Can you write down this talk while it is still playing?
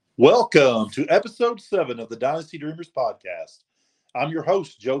Welcome to episode 7 of the Dynasty Dreamerz podcast. I'm your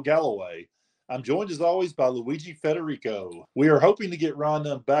host, Joe Galloway. I'm joined as always by Luigi Federico. We are hoping to get Ron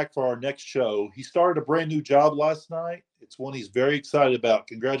Dunn back for our next show. He started a brand new job last night. It's one he's very excited about.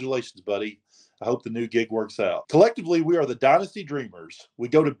 Congratulations, buddy. I hope the new gig works out. Collectively, we are the Dynasty Dreamers. We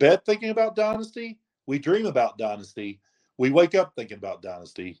go to bed thinking about Dynasty. We dream about Dynasty. We wake up thinking about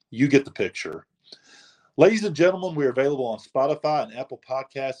Dynasty. You get the picture. Ladies and gentlemen, we are available on Spotify and Apple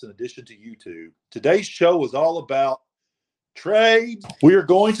Podcasts in addition to YouTube. Today's show is all about trades. We are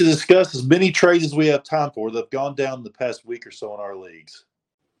going to discuss as many trades as we have time for that have gone down the past week or so in our leagues.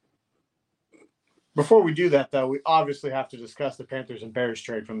 Before we do that, though, we obviously have to discuss the Panthers and Bears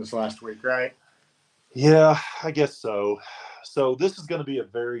trade from this last week, right? Yeah, I guess so. So this is going to be a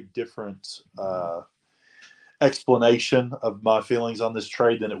very different explanation of my feelings on this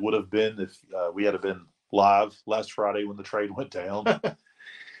trade than it would have been if we had been live last Friday when the trade went down.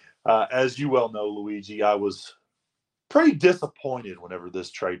 As you well know, Luigi, I was pretty disappointed whenever this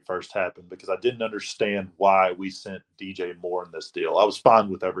trade first happened because I didn't understand why we sent DJ Moore in this deal. I was fine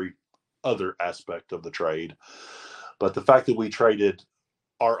with every other aspect of the trade, but the fact that we traded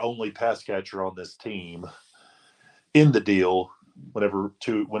our only pass catcher on this team in the deal whenever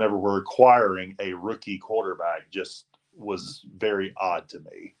we're acquiring a rookie quarterback just was very odd to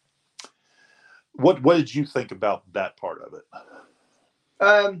me. What did you think about that part of it?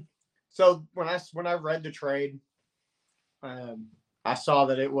 So when I read the trade, I saw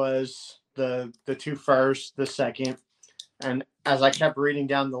that it was the 2 firsts, the second, and as I kept reading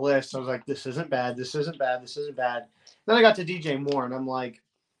down the list, I was like, this isn't bad, this isn't bad, this isn't bad. Then I got to DJ Moore, and I'm like,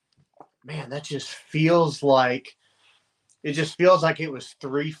 man, that just feels like it was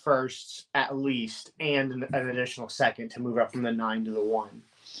 3 firsts at least and an additional second to move up from the 9 to the 1.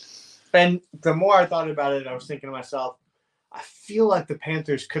 And the more I thought about it, I was thinking to myself, I feel like the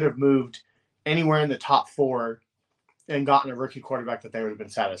Panthers could have moved anywhere in the top 4 and gotten a rookie quarterback that they would have been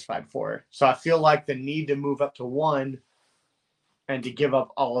satisfied for. So I feel like the need to move up to 1 and to give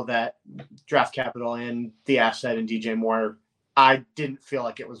up all of that draft capital and the asset in DJ Moore, I didn't feel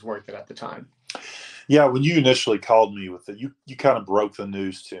like it was worth it at the time. Yeah, when you initially called me with it, you kind of broke the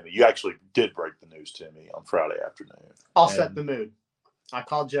news to me. You actually did break the news to me on Friday afternoon. I'll set the mood. I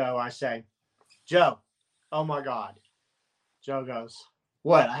call Joe. I say, Joe, oh my God. Joe goes,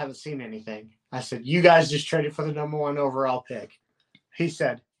 what? I haven't seen anything. I said, you guys just traded for the number 1 overall pick. He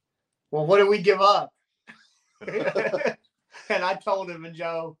said, well, what did we give up? And I told him, and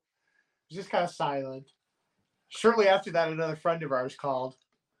Joe was just kind of silent. Shortly after that, another friend of ours called,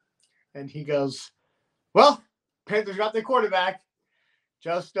 and he goes, well, Panthers got their quarterback.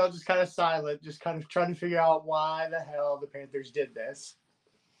 Joe's still just kind of silent, just kind of trying to figure out why the hell the Panthers did this.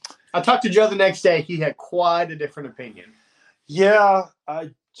 I talked to Joe the next day. He had quite a different opinion. Yeah,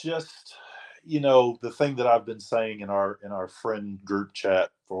 I just, the thing that I've been saying in our friend group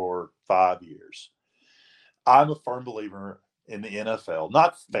chat for 5 years, I'm a firm believer in the NFL,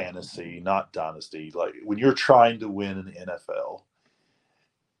 not fantasy, not dynasty. Like when you're trying to win in the NFL,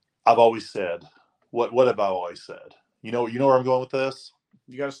 I've always said, what have I always said? You know where I'm going with this?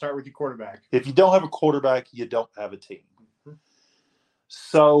 You got to start with your quarterback. If you don't have a quarterback, you don't have a team. Mm-hmm.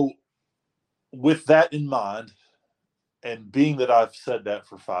 So with that in mind, and being that I've said that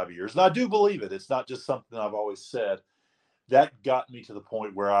for 5 years, and I do believe it, it's not just something I've always said, that got me to the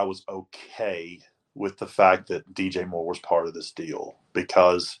point where I was okay with the fact that DJ Moore was part of this deal.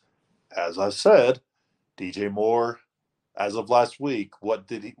 Because, as I said, DJ Moore, as of last week, what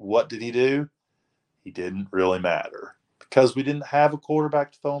did he do? He didn't really matter because we didn't have a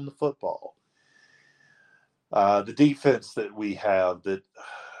quarterback to throw him the football. The defense that we have, that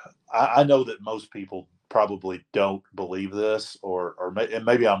I know that most people probably don't believe this, and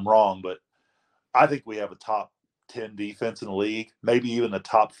maybe I'm wrong, but I think we have a top 10 defense in the league, maybe even a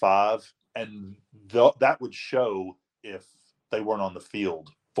top 5, and that would show if they weren't on the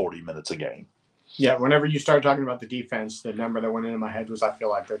field 40 minutes a game. Yeah, whenever you started talking about the defense, the number that went into my head was I feel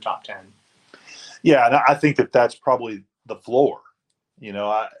like they're top 10. Yeah, and I think that's probably the floor.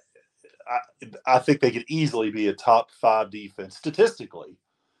 I think they could easily be a top 5 defense statistically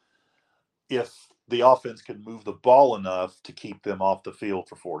if the offense can move the ball enough to keep them off the field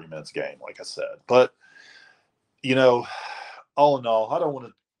for 40 minutes a game, like I said. But, all in all, I don't want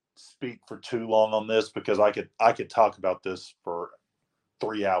to speak for too long on this because I could talk about this for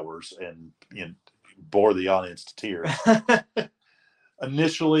 3 hours and bore the audience to tears.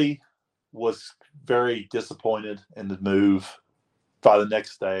 Initially was very disappointed in the move. By the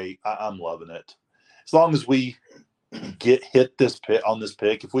next day, I'm loving it. As long as we hit this pick on this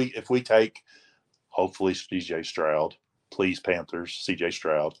pick, if we take hopefully DJ Stroud, Please, Panthers, C.J.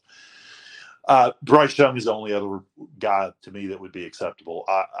 Stroud. Bryce Young is the only other guy to me that would be acceptable.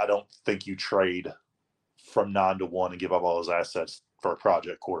 I don't think you trade from 9-1 and give up all those assets for a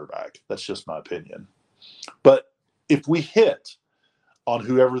project quarterback. That's just my opinion. But if we hit on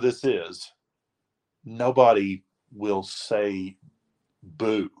whoever this is, nobody will say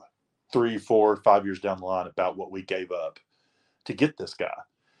boo 3, 4, 5 years down the line about what we gave up to get this guy.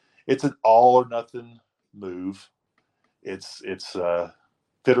 It's an all or nothing move. It's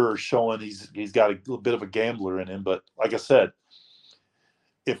Fitterer showing he's got a little bit of a gambler in him, but like I said,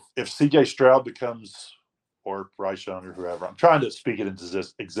 if C.J. Stroud becomes, or Bryce Young or whoever, I'm trying to speak it into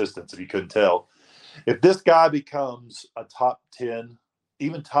existence if you couldn't tell. If this guy becomes a top 10,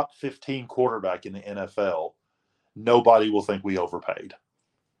 even top 15 quarterback in the NFL, nobody will think we overpaid.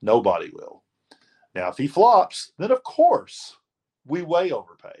 Nobody will. Now, if he flops, then of course we way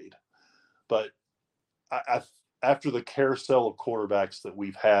overpaid. But after the carousel of quarterbacks that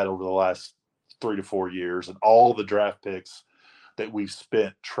we've had over the last 3 to 4 years and all the draft picks that we've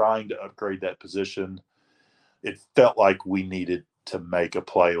spent trying to upgrade that position, it felt like we needed to make a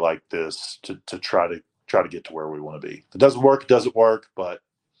play like this to try to get to where we want to be. If it doesn't work, it doesn't work, but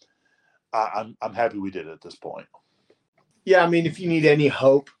I'm happy we did it at this point. Yeah, I mean, if you need any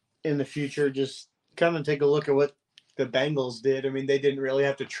hope in the future, just kind of take a look at what the Bengals did. I mean, they didn't really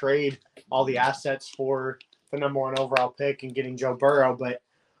have to trade all the assets for the number 1 overall pick and getting Joe Burrow, but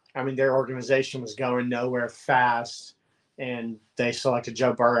I mean, their organization was going nowhere fast, and they selected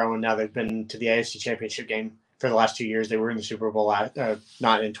Joe Burrow, and now they've been to the AFC Championship game for the last 2 years. They were in the Super Bowl,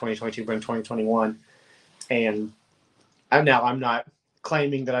 not in 2022, but in 2021. And I'm not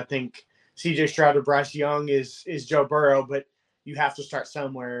claiming that I think C.J. Stroud or Bryce Young is Joe Burrow, but you have to start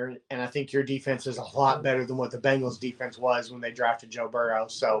somewhere, and I think your defense is a lot better than what the Bengals defense was when they drafted Joe Burrow.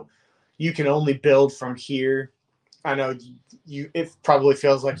 So you can only build from here. I know it probably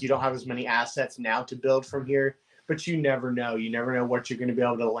feels like you don't have as many assets now to build from here, but you never know. You never know what you're going to be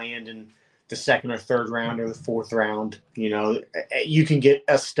able to land in the 2nd or 3rd round or the 4th round. You know, you can get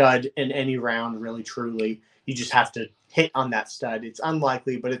a stud in any round, really, truly. You just have to hit on that stud. It's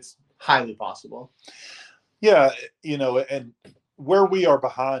unlikely, but it's highly possible. Yeah, you know, and where we are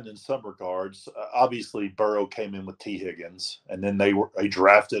behind in some regards, obviously Burrow came in with T. Higgins, and then they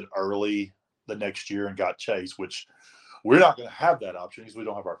drafted early the next year and got Chase, which we're not going to have that option because we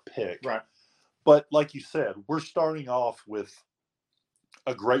don't have our pick. Right. But like you said, we're starting off with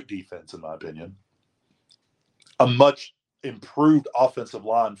a great defense, in my opinion, a much improved offensive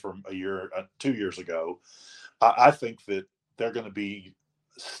line from 2 years ago. I think that they're going to be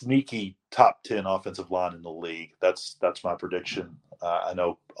sneaky top 10 offensive line in the league. That's my prediction. I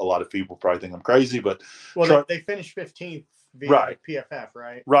know a lot of people probably think I'm crazy, but they finished 15th via right. PFF,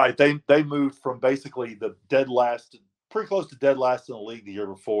 right? Right. They moved from basically the dead last, pretty close to dead last in the league the year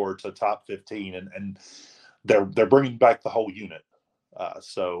before, to top 15, and they're bringing back the whole unit.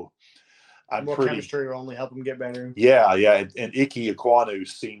 So I'm more chemistry will only help them get better. Yeah, and Ike Ekwonu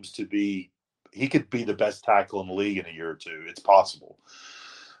seems to be. He could be the best tackle in the league in a year or two. It's possible.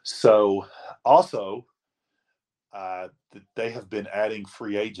 So, also, they have been adding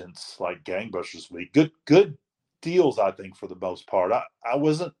free agents like gangbusters this week. Good deals, I think, for the most part. I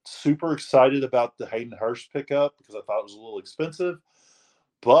wasn't super excited about the Hayden Hurst pickup because I thought it was a little expensive.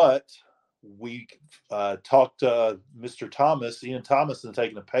 But we talked to Mr. Ian Thomas, and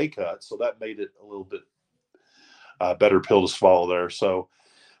taking a pay cut, so that made it a little bit better pill to swallow there. So,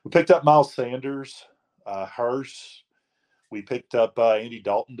 we picked up Miles Sanders, Hurst. We picked up Andy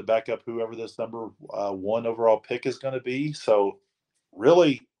Dalton to back up whoever this number 1 overall pick is going to be. So,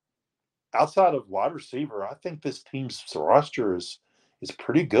 really, outside of wide receiver, I think this team's roster is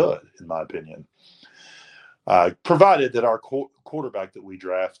pretty good, in my opinion. Provided that our quarterback that we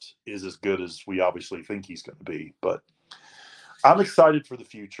draft is as good as we obviously think he's going to be. But I'm excited for the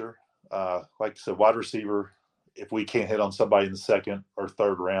future. Like I said, wide receiver, if we can't hit on somebody in the 2nd or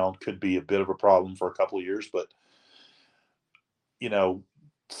 3rd round, could be a bit of a problem for a couple of years. But, you know,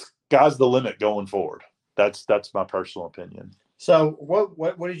 sky's the limit going forward. That's my personal opinion. So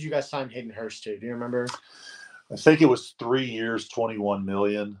what did you guys sign Hayden Hurst to? Do you remember? I think it was 3 years, $21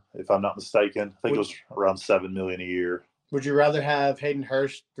 million, if I'm not mistaken. I think it was around $7 million a year. Would you rather have Hayden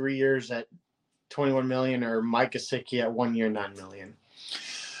Hurst 3 years at $21 million or Mike Gesicki at 1 year, $9 million?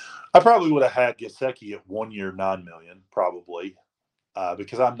 I probably would have had Gesicki at 1 year, $9 million, probably,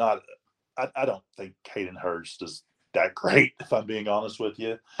 because I don't think Hayden Hurst is that great, if I'm being honest with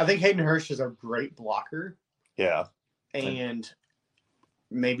you. I think Hayden Hurst is a great blocker. Yeah. And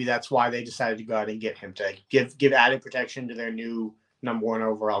maybe that's why they decided to go out and get him, to give added protection to their new number 1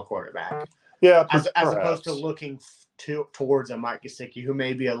 overall quarterback. Yeah, as opposed to perhaps. looking towards a Mike Gesicki, who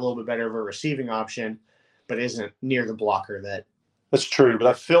may be a little bit better of a receiving option, but isn't near the blocker that. That's true, but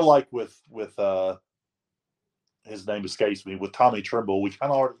I feel like with his name escapes me, with Tommy Tremble, we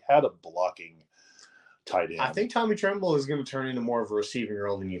kind of already had a blocking tight end. I think Tommy Tremble is going to turn into more of a receiving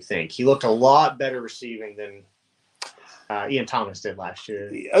role than you think. He looked a lot better receiving than Ian Thomas did last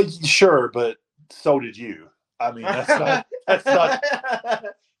year. Sure, but so did you. I mean, that's not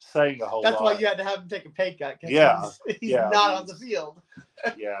saying a whole lot. That's why you had to have him take a pay cut. Yeah, he's not on the field.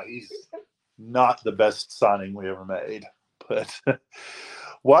 Yeah, he's not the best signing we ever made. But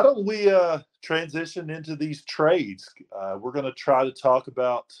why don't we transition into these trades? We're going to try to talk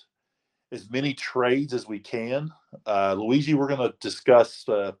about as many trades as we can. Luigi, we're going to discuss,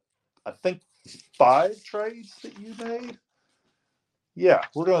 I think, 5 trades that you made. Yeah,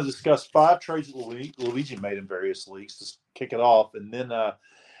 we're going to discuss 5 trades that Luigi made in various leagues to kick it off. And then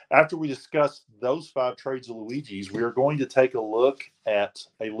after we discuss those 5 trades of Luigi's, we are going to take a look at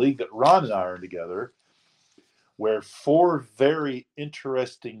a league that Ron and I are in together, where 4 very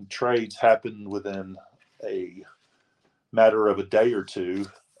interesting trades happened within a matter of a day or two,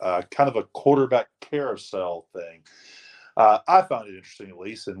 kind of a quarterback carousel thing. I found it interesting, at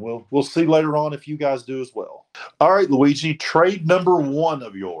least, and we'll see later on if you guys do as well. All right, Luigi, trade number 1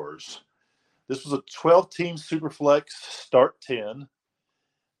 of yours. This was a 12-team Superflex start 10.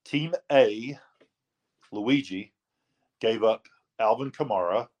 Team A, Luigi, gave up Alvin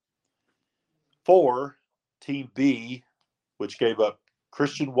Kamara. For Team B, which gave up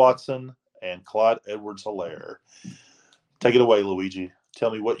Christian Watson and Clyde Edwards-Helaire. Take it away, Luigi.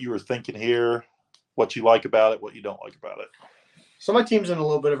 Tell me what you were thinking here, what you like about it, what you don't like about it. So my team's in a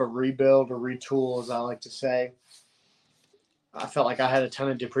little bit of a rebuild or retool, as I like to say. I felt like I had a ton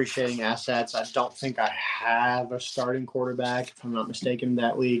of depreciating assets. I don't think I have a starting quarterback, if I'm not mistaken, in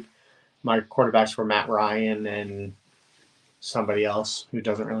that league. My quarterbacks were Matt Ryan and somebody else who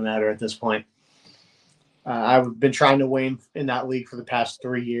doesn't really matter at this point. I've been trying to win in that league for the past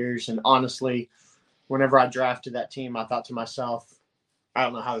 3 years. And honestly, whenever I drafted that team, I thought to myself, I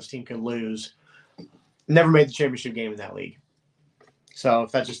don't know how this team can lose. Never made the championship game in that league. So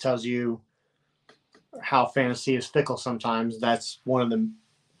if that just tells you how fantasy is fickle sometimes, that's one of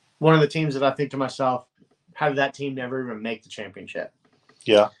the teams that I think to myself, how did that team never even make the championship?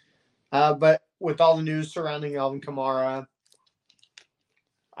 Yeah. But with all the news surrounding Alvin Kamara,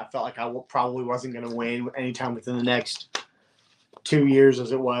 I felt like I probably wasn't going to win anytime within the next 2 years,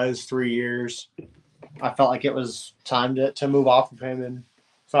 as it was 3 years. I felt like it was time to move off of him, and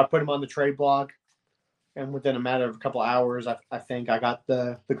so I put him on the trade block. And within a matter of a couple of hours, I think I got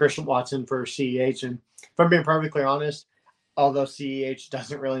the Christian Watson for CEH. And if I'm being perfectly honest, although CEH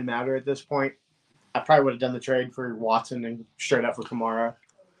doesn't really matter at this point, I probably would have done the trade for Watson and straight up for Kamara.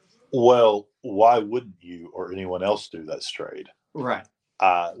 Well, why wouldn't you or anyone else do that trade? Right.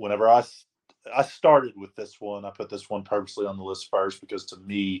 Whenever I started with this one, I put this one purposely on the list first because to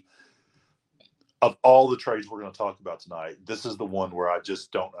me, of all the trades we're going to talk about tonight, this is the one where I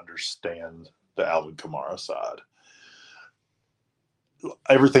just don't understand the Alvin Kamara side.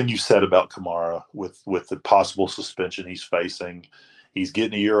 Everything you said about Kamara with the possible suspension he's facing, he's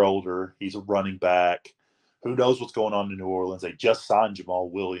getting a year older, he's a running back. Who knows what's going on in New Orleans? They just signed Jamal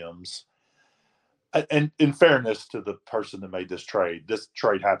Williams. And in fairness to the person that made this trade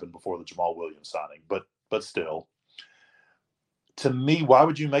happened before the Jamal Williams signing, but still, to me, why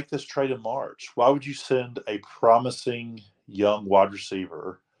would you make this trade in March? Why would you send a promising young wide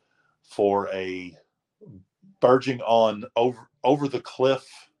receiver for a verging on over the cliff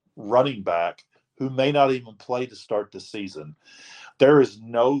running back who may not even play to start the season? There is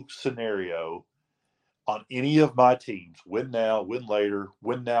no scenario on any of my teams, win now, win later,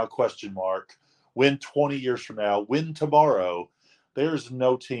 win now, question mark, win 20 years from now, win tomorrow. There's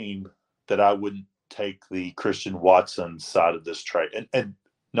no team that I wouldn't take the Christian Watson side of this trade. And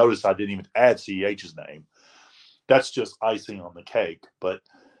notice I didn't even add CEH's name. That's just icing on the cake. But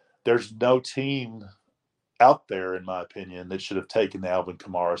there's no team out there, in my opinion, that should have taken the Alvin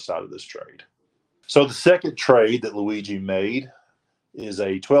Kamara side of this trade. So the second trade that Luigi made is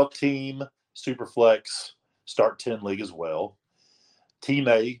a 12-team Superflex Start 10 league as well. Team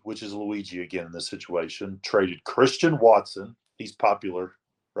A, which is Luigi again in this situation, traded Christian Watson. He's popular,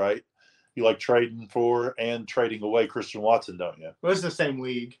 right? You like trading for and trading away Christian Watson, don't you? Well, it's the same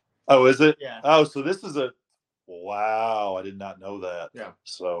league. Oh, is it? Yeah. Oh, so this is wow, I did not know that. Yeah.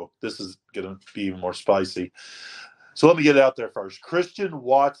 So this is going to be even more spicy. So let me get it out there first. Christian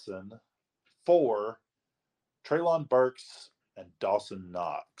Watson for Treylon Burks and Dawson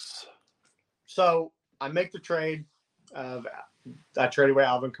Knox. So I make the trade. I trade away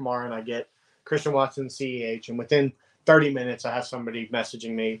Alvin Kamara, and I get Christian Watson, CEH. And within 30 minutes, I have somebody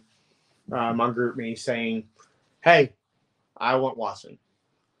messaging me on GroupMe saying, hey, I want Watson.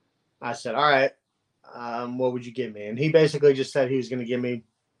 I said, all right, what would you give me? And he basically just said he was going to give me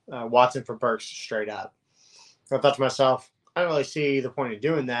Watson for Burks straight up. So I thought to myself, I don't really see the point of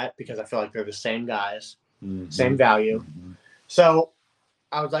doing that because I feel like they're the same guys, same value. So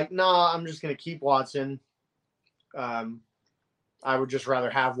I was like, no, I'm just going to keep Watson. I would just rather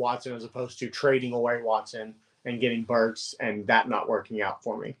have Watson as opposed to trading away Watson and getting Burks and that not working out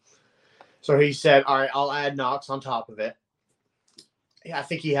for me. So he said, all right, I'll add Knox on top of it. Yeah, I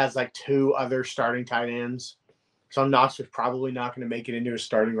think he has like 2 other starting tight ends. So Knox was probably not going to make it into a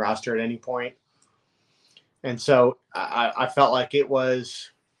starting roster at any point. And so I felt like it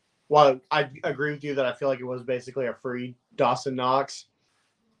was, well, I agree with you that I feel like it was basically a free Dawson Knox.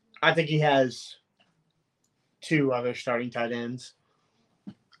 I think he has 2 other starting tight ends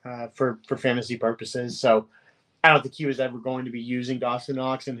for fantasy purposes. So I don't think he was ever going to be using Dawson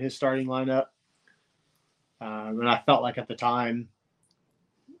Knox in his starting lineup. And I felt like at the time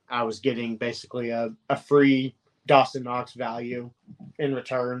I was getting basically a free Dawson Knox value in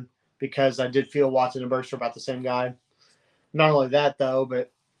return because I did feel Watson and Burks were about the same guy. Not only that, though,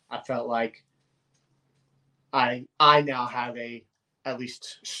 but I felt like I now have a at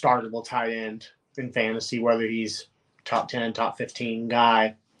least startable tight end in fantasy, whether he's top 10, top 15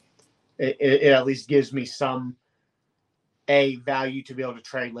 guy. It at least gives me some A, value to be able to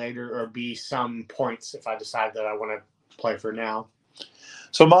trade later, or B, some points if I decide that I want to play for now.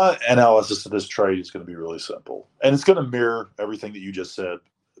 So my analysis of this trade is going to be really simple, and it's going to mirror everything that you just said,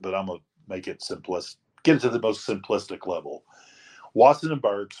 but I'm going to make it simplest, get it to the most simplistic level. Watson and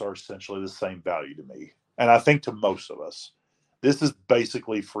Burks are essentially the same value to me, and I think to most of us. This is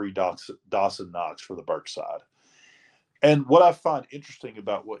basically free Dawson Knox for the Burks side. And what I find interesting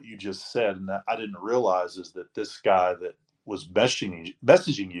about what you just said, and I didn't realize, is that this guy that was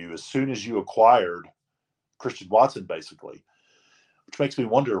messaging you as soon as you acquired Christian Watson, basically, which makes me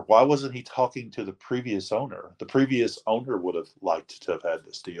wonder, why wasn't he talking to the previous owner? The previous owner would have liked to have had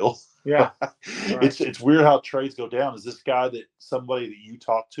this deal. Yeah. Right. It's weird how trades go down. Is this guy somebody that you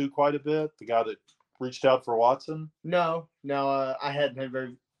talked to quite a bit, the guy that reached out for Watson? No. I hadn't had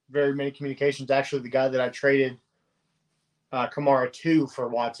very, very many communications. Actually, the guy that I traded Kamara to for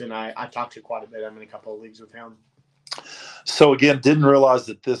Watson, I talked to quite a bit. I'm in a couple of leagues with him. So again, didn't realize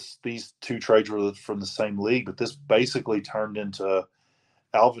that these 2 trades were from the same league, but this basically turned into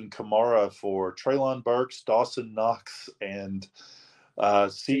Alvin Kamara for Treylon Burks, Dawson Knox, and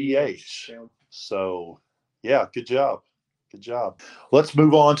CEH. Yeah. So, yeah, good job. Good job. Let's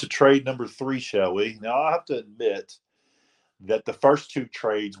move on to trade number 3, shall we? Now, I have to admit that the first 2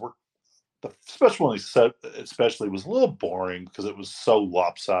 trades were, the special one especially, was a little boring because it was so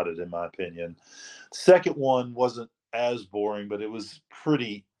lopsided, in my opinion. The second one wasn't as boring, but it was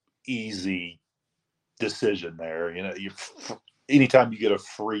pretty easy decision there. You know, anytime you get a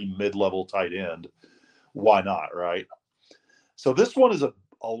free mid-level tight end, why not, right? So this one is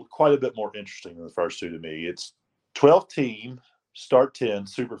quite a bit more interesting than the first 2 to me. It's 12-team, start 10,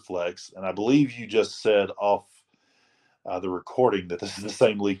 super flex, and I believe you just said off the recording that this is the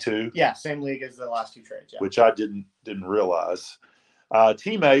same league too. Yeah, same league as the last 2 trades. Yeah. Which I didn't realize.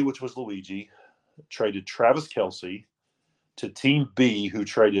 Team A, which was Luigi, traded Travis Kelce to Team B, who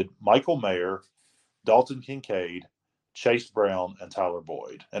traded Michael Mayer, Dalton Kincaid, Chase Brown, and Tyler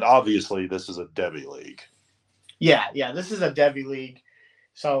Boyd. And obviously, this is a Devy league. Yeah, this is a Devy league.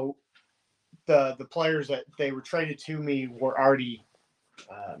 So the players that they were traded to me were already,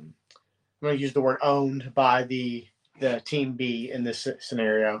 I'm going to use the word owned by the Team B in this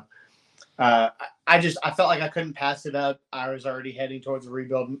scenario. I felt like I couldn't pass it up. I was already heading towards a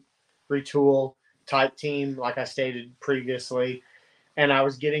retool type team, like I stated previously. And I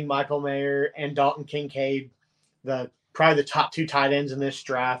was getting Michael Mayer and Dalton Kincaid, probably the top 2 tight ends in this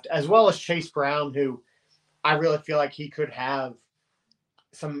draft, as well as Chase Brown, who I really feel like he could have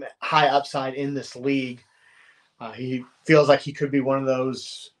some high upside in this league. He feels like he could be one of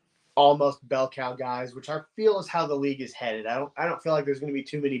those almost bell cow guys, which I feel is how the league is headed. I don't feel like there's going to be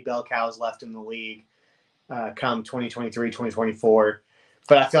too many bell cows left in the league come 2023, 2024.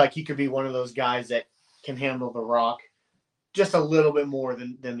 But I feel like he could be one of those guys that can handle the rock just a little bit more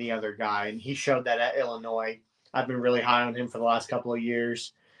than the other guy. And he showed that at Illinois. I've been really high on him for the last couple of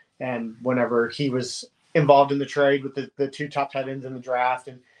years. And whenever he was involved in the trade with the 2 top tight ends in the draft,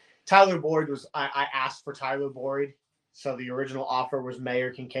 and Tyler Boyd I asked for Tyler Boyd. So the original offer was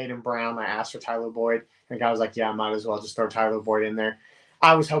Mayer, Kincaid, and Brown. I asked for Tyler Boyd. And the guy was like, yeah, I might as well just throw Tyler Boyd in there.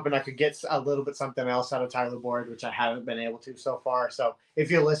 I was hoping I could get a little bit something else out of Tyler Boyd, which I haven't been able to so far. So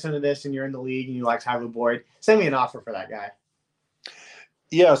if you listen to this and you're in the league and you like Tyler Boyd, send me an offer for that guy.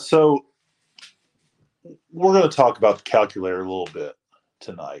 Yeah, so we're going to talk about the calculator a little bit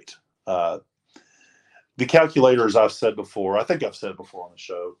tonight. The calculator, as I've said before, I think I've said it before on the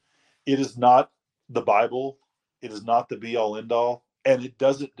show, it is not the Bible. It is not the be-all, end-all, and it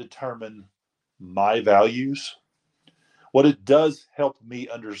doesn't determine my values. What it does help me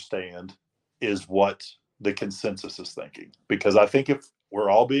understand is what the consensus is thinking. Because I think if we're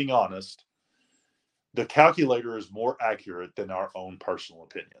all being honest, the calculator is more accurate than our own personal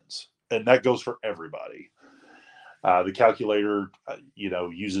opinions. And that goes for everybody. The calculator,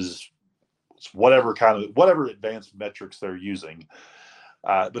 uses whatever advanced metrics they're using.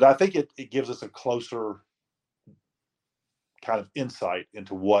 But I think it gives us a closer kind of insight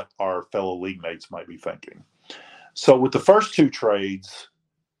into what our fellow league mates might be thinking. So with the first two trades,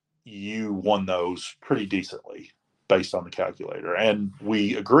 you won those pretty decently based on the calculator. And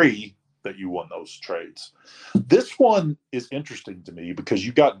we agree that you won those trades. This one is interesting to me because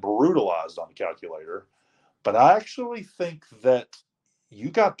you got brutalized on the calculator, but I actually think that you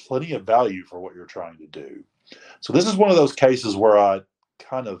got plenty of value for what you're trying to do. So this is one of those cases where I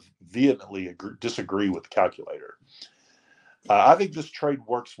kind of vehemently disagree with the calculator. I think this trade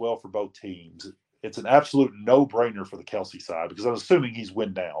works well for both teams. It's an absolute no-brainer for the Kelce side because I'm assuming he's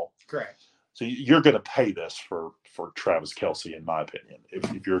win now. Correct. So you're going to pay this for Travis Kelce, in my opinion,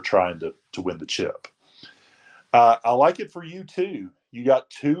 if you're trying to win the chip. I like it for you, too. You got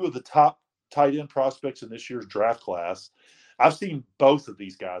two of the top tight end prospects in this year's draft class. I've seen both of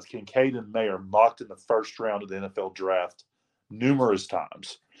these guys, Kincaid and Mayer, mocked in the first round of the NFL draft numerous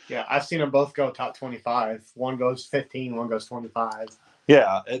times. Yeah, I've seen them both go top 25. One goes 15, one goes 25.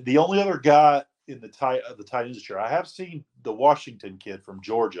 Yeah, the only other guy in the tight end this year, I have seen the Washington kid from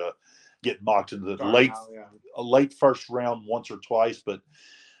Georgia get mocked in the late first round once or twice. But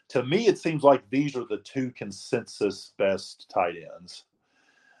to me, it seems like these are the two consensus best tight ends.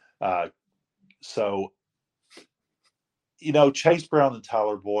 So, Chase Brown and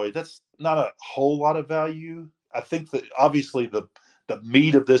Tyler Boyd, that's not a whole lot of value. I think that obviously the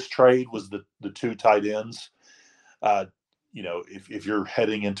meat of this trade was the two tight ends. If you're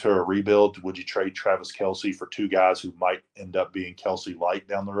heading into a rebuild, would you trade Travis Kelce for two guys who might end up being Kelce light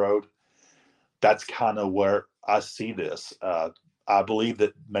down the road? That's kind of where I see this. I believe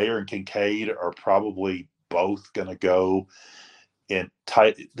that Mayer and Kincaid are probably both going to go in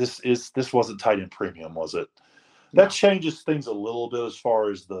tight. This wasn't tight end premium, was it? That changes things a little bit as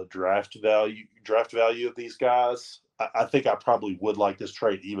far as the draft value of these guys. I think I probably would like this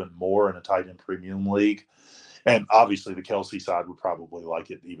trade even more in a tight end premium league. And obviously the Kelce side would probably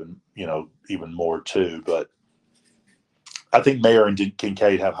like it even more too. But I think Mayer and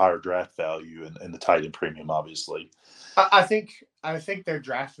Kincaid have higher draft value in the tight end premium, obviously. I think their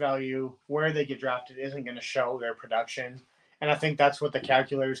draft value, where they get drafted, isn't going to show their production. And I think that's what the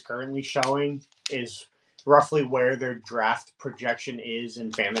calculator is currently showing is roughly where their draft projection is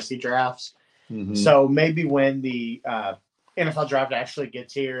in fantasy drafts. Mm-hmm. So maybe when the NFL draft actually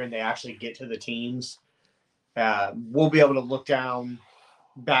gets here and they actually get to the teams, we'll be able to look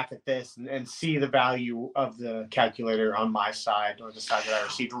back at this and see the value of the calculator on my side or the side that I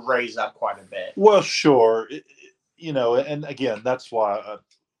received raise up quite a bit. Well, sure. And again, that's why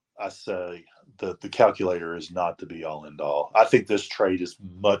I say the calculator is not the be-all, end-all. I think this trade is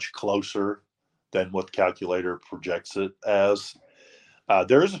much closer than what the calculator projects it as.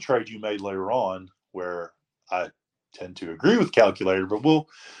 There is a trade you made later on where I tend to agree with calculator, but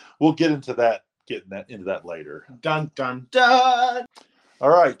we'll get into that. Into that later. Dun, dun, dun. All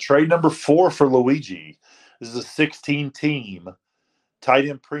right. Trade number 4 for Luigi. This is a 16-team tight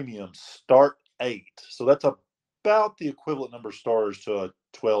end premium start 8. So that's about the equivalent number of starters to a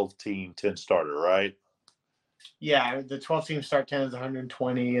 12-team 10 starter, right? Yeah. The 12-team start 10 is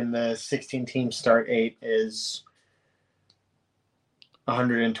 120 and the 16-team start 8 is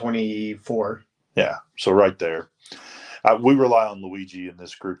 124. Yeah. So right there. We rely on Luigi in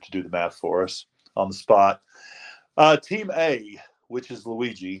this group to do the math for us on the spot. Team A, which is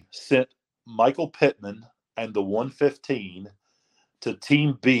Luigi, sent Michael Pittman and the 115 to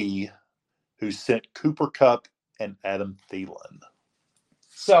Team B, who sent Cooper Kupp and Adam Thielen.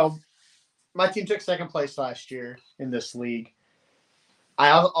 So my team took second place last year in this league. I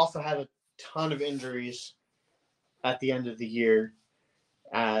also had a ton of injuries at the end of the year,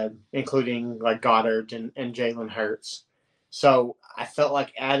 including like Goddard and Jalen Hurts. So I felt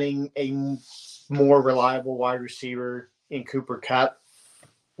like adding a more reliable wide receiver in Cooper Kupp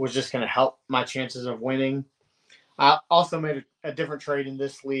was just going to help my chances of winning. I also made a different trade in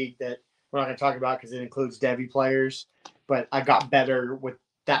this league that we're not going to talk about because it includes Devy players, but I got better with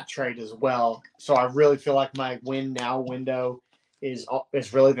that trade as well. So I really feel like my win now window is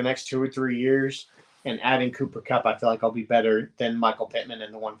really the next 2 or 3 years. And adding Cooper Kupp, I feel like I'll be better than Michael Pittman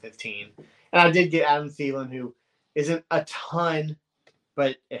in the 115. And I did get Adam Thielen, who isn't a ton,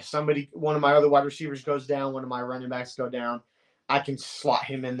 but if one of my other wide receivers goes down, one of my running backs go down, I can slot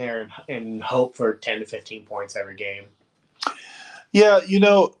him in there and hope for 10 to 15 points every game. Yeah,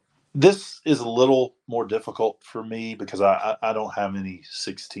 this is a little more difficult for me because I don't have any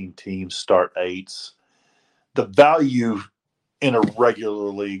 16 teams start eights. The value in a regular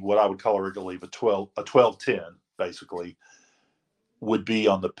league, what I would call a regular league, a 12-10 basically, would be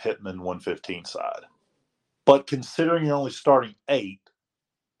on the Pittman 115 side. But considering you're only starting 8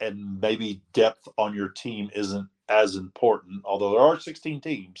 and maybe depth on your team isn't as important, although there are 16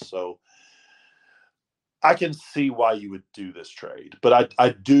 teams, so I can see why you would do this trade. But I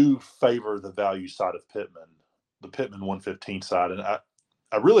do favor the value side of Pittman, the Pittman 115 side, and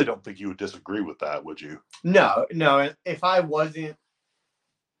I really don't think you would disagree with that, would you? No. If I wasn't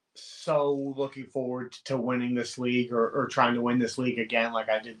so looking forward to winning this league or trying to win this league again like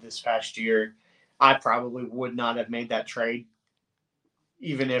I did this past year, I probably would not have made that trade,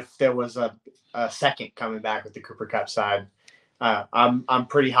 even if there was a second coming back with the Cooper Kupp side. I'm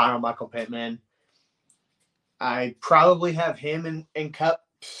pretty high on Michael Pittman. I probably have him and Kupp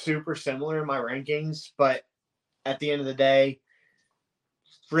super similar in my rankings, but at the end of the day,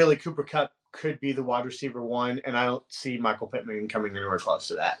 really Cooper Kupp could be the wide receiver 1, and I don't see Michael Pittman coming anywhere close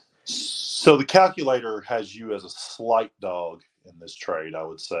to that. So the calculator has you as a slight dog in this trade, I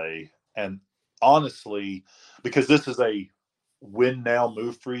would say. And honestly, because this is a win now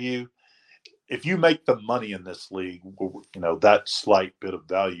move for you, if you make the money in this league, that slight bit of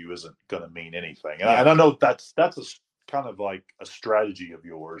value isn't going to mean anything. And I know that's a kind of like a strategy of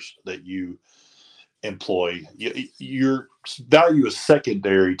yours that you employ. Your value is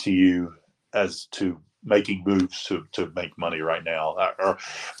secondary to you as to making moves to make money right now. Or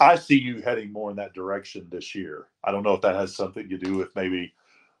I see you heading more in that direction this year. I don't know if that has something to do with maybe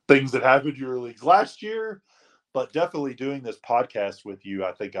things that happened in your leagues last year, but definitely doing this podcast with you,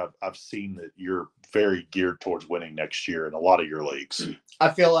 I think I've seen that you're very geared towards winning next year in a lot of your leagues. I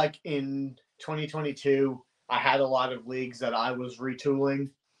feel like in 2022, I had a lot of leagues that I was retooling.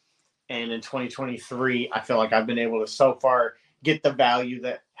 And in 2023, I feel like I've been able to so far get the value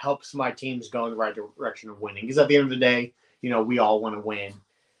that helps my teams go in the right direction of winning. Because at the end of the day, we all want to win,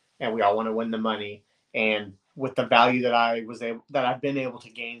 and we all want to win the money. And with the value that I've been able to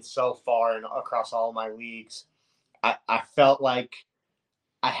gain so far and across all of my leagues, I felt like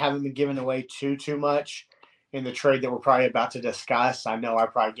I haven't been giving away too much in the trade that we're probably about to discuss. I know I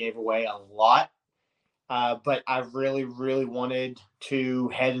probably gave away a lot. But I really, really wanted to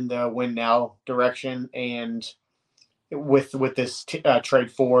head in the win now direction, and with this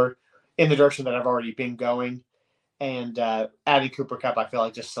trade in the direction that I've already been going, and adding Cooper Kupp, I feel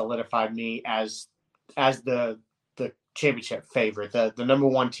like just solidified me as the championship favorite, the number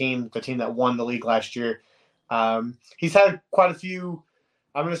 1 team, the team that won the league last year. He's had quite a few,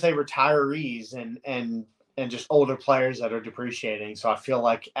 I'm going to say, retirees and just older players that are depreciating. So I feel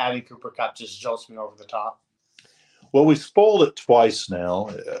like adding Cooper Kupp just jolts me over the top. Well, we spoiled it twice now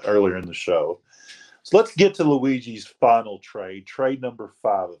earlier in the show. So let's get to Luigi's final trade number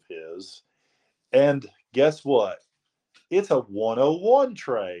 5 of his. And guess what? It's a 101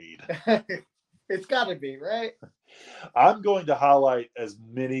 trade. It's got to be, right? I'm going to highlight as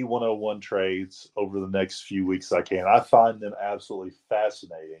many 101 trades over the next few weeks as I can. I find them absolutely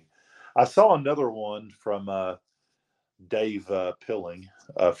fascinating. I saw another one from Dave Pilling,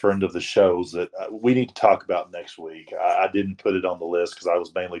 a friend of the shows, that we need to talk about next week. I didn't put it on the list because I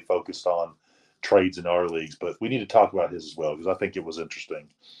was mainly focused on trades in our leagues, but we need to talk about his as well because I think it was interesting.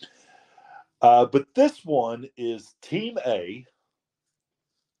 But this one is Team A,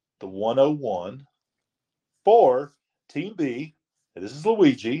 the 101, for Team B, and this is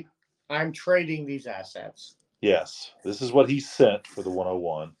Luigi. I'm trading these assets. Yes, this is what he sent for the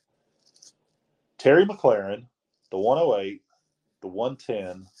 101. Terry McLaurin, the 108, the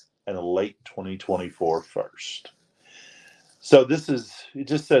 110, and a late 2024 first. So it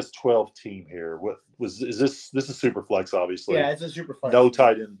just says 12 team here. Is this is super flex, obviously? Yeah, it's a super flex. No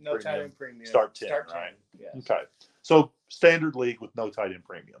tight end. No tight end premium. Start 10, right? Yes. Okay. So standard league with no tight end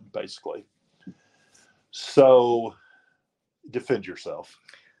premium, basically. So defend yourself.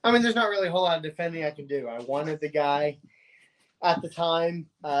 I mean, there's not really a whole lot of defending I can do. I wanted the guy at the time.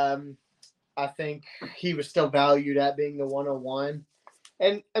 I think he was still valued at being the 101.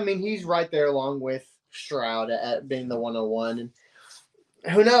 And, I mean, he's right there along with Stroud at being the 101. And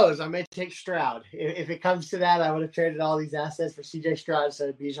who knows? I may take Stroud. If it comes to that, I would have traded all these assets for C.J. Stroud instead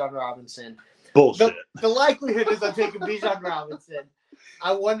of Bijan Robinson. Bullshit. The likelihood is I'm taking Bijan Robinson.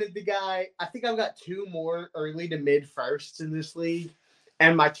 I wanted the guy. I think I've got 2 more early to mid firsts in this league.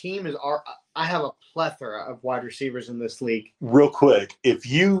 And my team is I have a plethora of wide receivers in this league. Real quick, if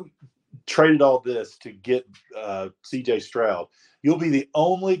you traded all this to get C.J. Stroud, you'll be the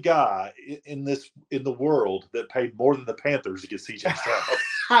only guy in the world that paid more than the Panthers to get C.J. Stroud.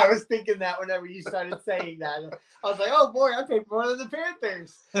 I was thinking that whenever you started saying that. I was like, oh, boy, I paid more than the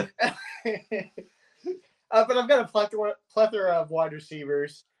Panthers. But I've got a plethora of wide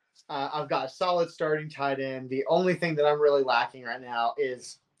receivers. I've got a solid starting tight end. The only thing that I'm really lacking right now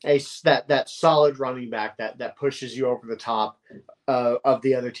is that solid running back that pushes you over the top of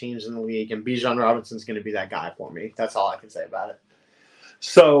the other teams in the league. And Bijan Robinson's going to be that guy for me. That's all I can say about it.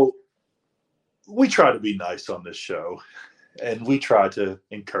 So we try to be nice on this show, and we try to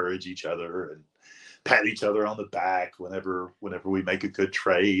encourage each other and pat each other on the back whenever we make a good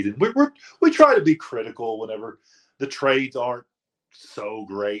trade. And we try to be critical whenever the trades aren't so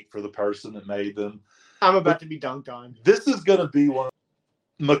great for the person that made them. I'm about to be dunked on. This is going to be one of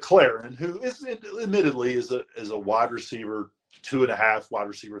McLaren, who is admittedly is a wide receiver 2.5, wide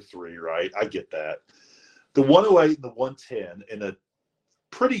receiver 3, right? I get that. The 108 and the 110 in a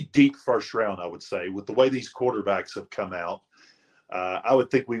pretty deep first round, I would say, with the way these quarterbacks have come out. I would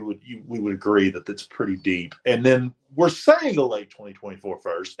think we would agree that that's pretty deep. And then we're saying a late 2024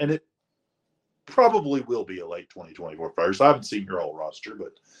 first, and it probably will be a late 2024 first. I haven't seen your whole roster,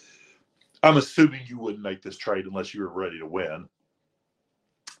 but I'm assuming you wouldn't make this trade unless you were ready to win.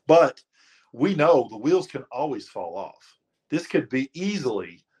 But we know the wheels can always fall off. This could be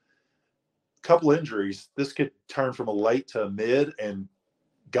easily a couple injuries. This could turn from a late to a mid, and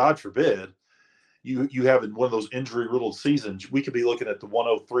God forbid, you have in one of those injury-riddled seasons, we could be looking at the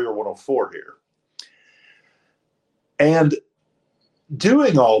 103 or 104 here. And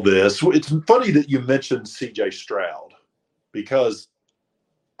doing all this, it's funny that you mentioned C.J. Stroud, because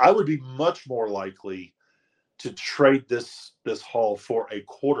I would be much more likely to trade this haul for a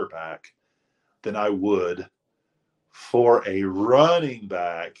quarterback than I would for a running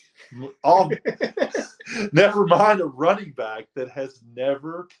back. Never mind a running back that has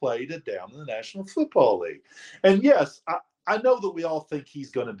never played it down in the National Football League. And yes, I know that we all think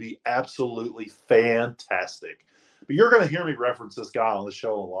he's going to be absolutely fantastic. But you're going to hear me reference this guy on the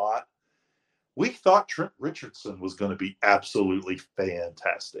show a lot. We thought Trent Richardson was going to be absolutely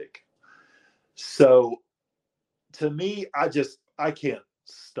fantastic. So, to me, I can't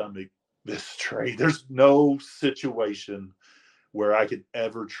stomach this trade. There's no situation where I could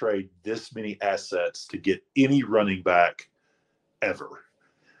ever trade this many assets to get any running back ever.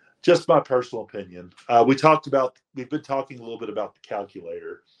 Just my personal opinion. We've been talking a little bit about the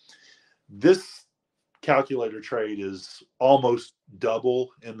calculator. This calculator trade is almost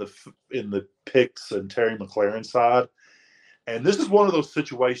double in the picks and Terry McLaren side. And this is one of those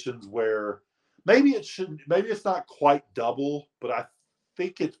situations where maybe it's not quite double, but I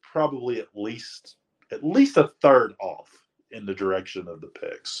think it's probably at least a third off in the direction of the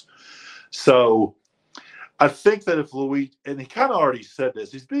picks. So I think that if Louis, and he kind of already said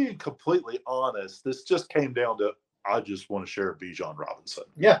this, he's being completely honest. This just came down to, I just want to share Bijan Robinson.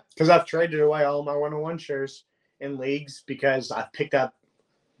 Yeah, because I've traded away all my 101 shares in leagues because I've picked up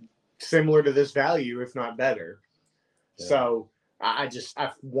similar to this value, if not better. Yeah. So I've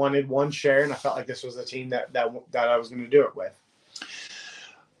wanted one share, and I felt like this was the team that I was going to do it with.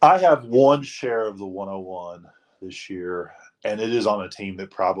 I have one share of the 101 this year, and it is on a team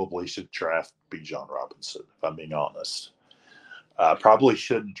that probably should draft Bijan Robinson, if I'm being honest. Probably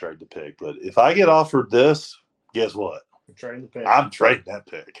shouldn't trade the pick, but if I get offered this, guess what? I'm trading the pick. I'm trading that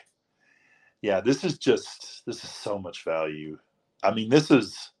pick. Yeah, this is so much value. I mean, this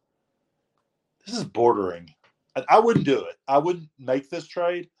is bordering. I wouldn't do it. I wouldn't make this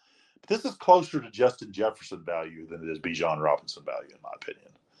trade. But this is closer to Justin Jefferson value than it is Bijan Robinson value, in my opinion.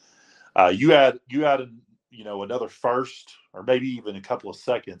 You add another first or maybe even a couple of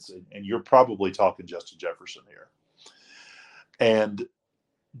seconds, and you're probably talking Justin Jefferson here. And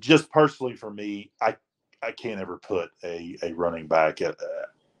just personally for me, I can't ever put a running back at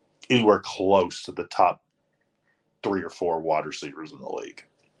anywhere close to the top 3 or 4 wide receivers in the league.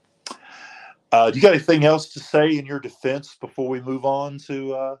 Do you got anything else to say in your defense before we move on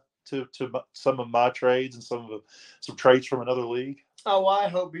to to some of my trades and some trades from another league? Oh, well, I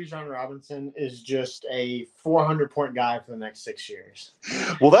hope Bijan Robinson is just a 400-point guy for the next 6 years.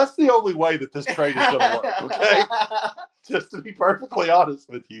 Well, that's the only way that this trade is going to work, okay? Just to be perfectly honest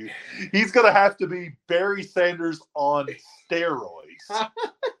with you. He's going to have to be Barry Sanders on steroids.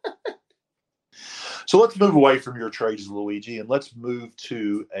 So let's move away from your trades, Luigi, and let's move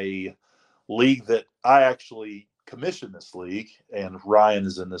to a league that I actually commissioned this league, and Ryan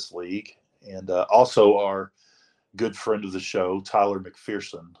is in this league, and also our good friend of the show, Tyler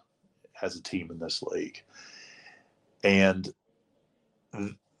McPherson, has a team in this league. And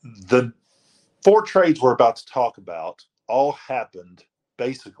the 4 trades we're about to talk about all happened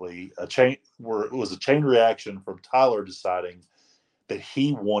basically it was a chain reaction from Tyler deciding that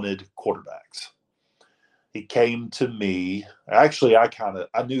he wanted quarterbacks. He came to me. Actually, I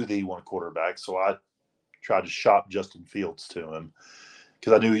knew that he wanted quarterbacks, so I tried to shop Justin Fields to him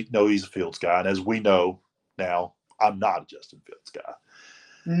because I know he's a Fields guy. And as we know now, I'm not a Justin Fields guy.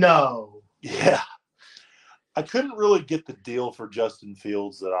 No. Yeah. I couldn't really get the deal for Justin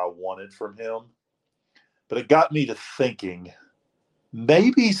Fields that I wanted from him, but it got me to thinking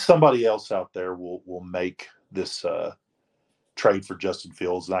maybe somebody else out there will make this trade for Justin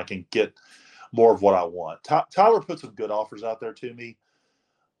Fields, and I can get more of what I want. Tyler put some good offers out there to me,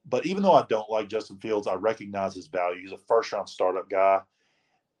 but even though I don't like Justin Fields, I recognize his value. He's a first-round startup guy,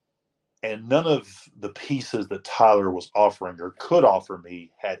 and none of the pieces that Tyler was offering or could offer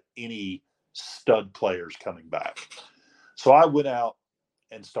me had any stud players coming back. So I went out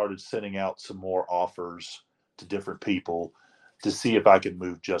and started sending out some more offers to different people to see if I could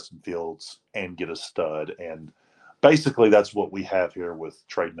move Justin Fields and get a stud. And basically that's what we have here with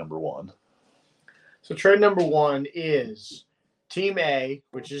trade number 1. So trade number 1 is Team A,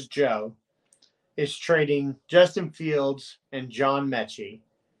 which is Joe, is trading Justin Fields and John Mechie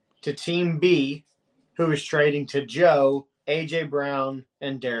to Team B, who is trading to Joe, A.J. Brown,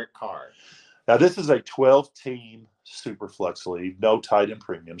 and Derek Carr. Now, this is a 12-team Superflex league, no tight end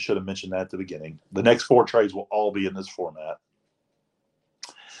premium. Should have mentioned that at the beginning. The next 4 trades will all be in this format.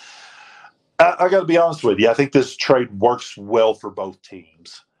 I got to be honest with you. I think this trade works well for both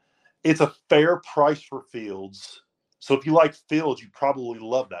teams. It's a fair price for Fields. So if you like Fields, you probably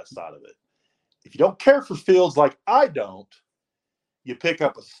love that side of it. If you don't care for Fields like I don't, you pick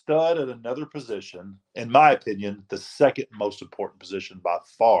up a stud at another position, in my opinion, the second most important position by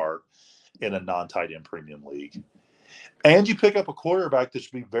far in a non-tight end premium league. And you pick up a quarterback that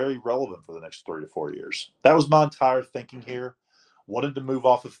should be very relevant for the next 3 to 4 years. That was my entire thinking here. Wanted to move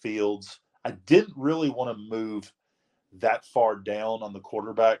off of Fields. I didn't really want to move that far down on the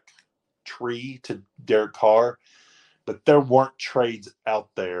quarterback tree to Derek Carr, but there weren't trades out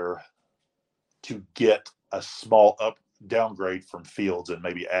there to get a small downgrade from Fields and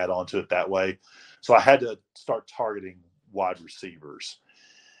maybe add on to it that way. So I had to start targeting wide receivers.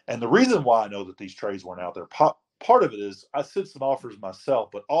 And the reason why I know that these trades weren't out there, part of it is I sent some offers myself,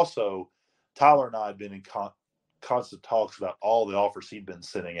 but also Tyler and I had been in constant talks about all the offers he'd been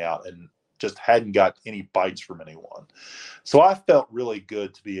sending out and just hadn't got any bites from anyone. So I felt really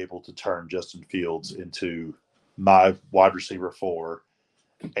good to be able to turn Justin Fields into my wide receiver 4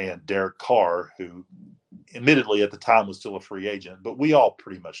 and Derek Carr, who admittedly at the time was still a free agent, but we all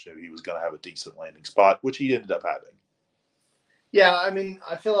pretty much knew he was going to have a decent landing spot, which he ended up having. Yeah, I mean,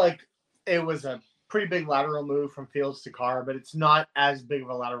 I feel like it was a pretty big lateral move from Fields to Carr, but it's not as big of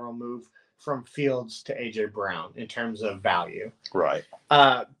a lateral move from Fields to A.J. Brown in terms of value. Right.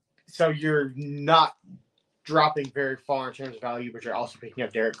 So you're not dropping very far in terms of value, but you're also picking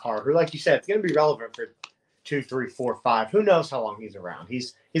up Derek Carr, who, like you said, it's going to be relevant for 2, 3, 4, 5. Who knows how long he's around?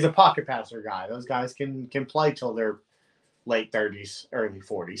 He's a pocket passer guy. Those guys can play till they're late 30s, early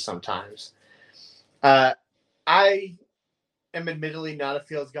 40s sometimes. I am admittedly not a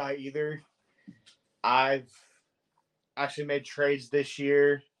Fields guy either. I've actually made trades this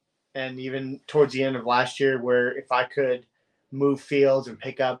year and even towards the end of last year where if I could move Fields and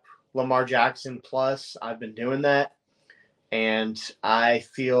pick up Lamar Jackson plus, I've been doing that. And I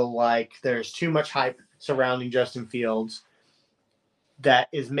feel like there's too much hype surrounding Justin Fields that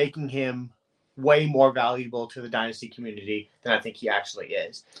is making him way more valuable to the Dynasty community than I think he actually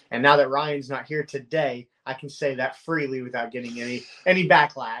is. And now that Ryan's not here today, I can say that freely without getting any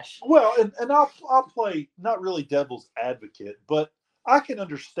backlash. Well, and I'll play not really devil's advocate, but I can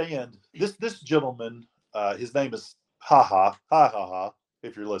understand this gentleman. His name is Ha Ha,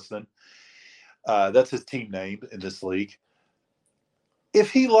 if you're listening. That's his team name in this league.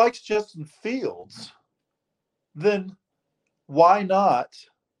 If he likes Justin Fields, then why not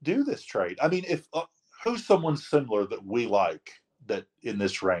do this trade? I mean, if who's someone similar that we like that in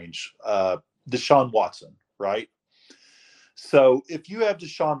this range. Deshaun Watson, right? So if you have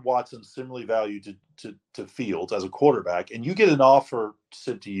Deshaun Watson similarly valued to Fields as a quarterback, and you get an offer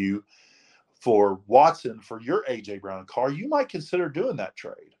sent to you for Watson for your A.J. Brown car, you might consider doing that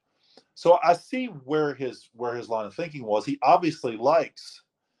trade. So I see where his line of thinking was. He obviously likes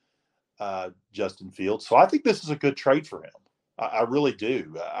Justin Fields, so I think this is a good trade for him. I really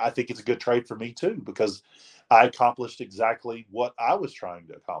do. I think it's a good trade for me too, because I accomplished exactly what I was trying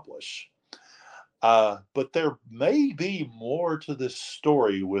to accomplish. But there may be more to this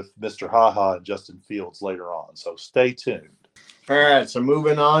story with Mr. Haha and Justin Fields later on, so stay tuned. All right, so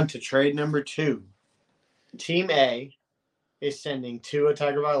moving on to trade number 2. Team A is sending Tua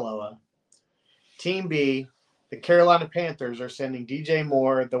Tagovailoa. Team B, the Carolina Panthers, are sending DJ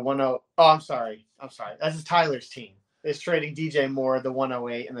Moore, the 10. Oh, I'm sorry. That's Tyler's team. Is trading DJ Moore, the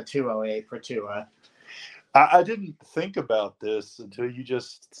 108 and the 208 for Tua. I didn't think about this until you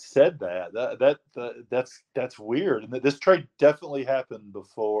just said that. That's weird. And this trade definitely happened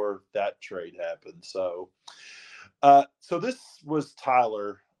before that trade happened. So this was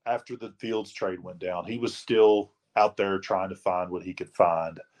Tyler after the Fields trade went down. He was still out there trying to find what he could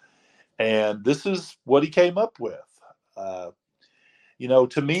find. And this is what he came up with.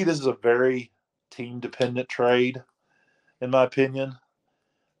 To me, this is a very team-dependent trade, in my opinion.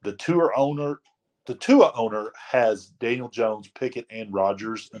 The Tua owner has Daniel Jones, Pickett, and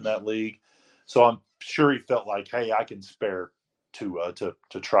Rodgers in that league. So I'm sure he felt like, hey, I can spare Tua to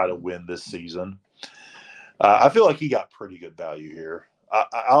try to win this season. I feel like he got pretty good value here.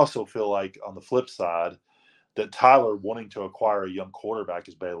 I also feel like on the flip side that Tyler wanting to acquire a young quarterback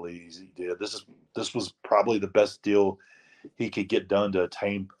as badly as he did, this was probably the best deal he could get done to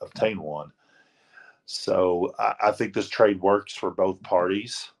obtain one. So I think this trade works for both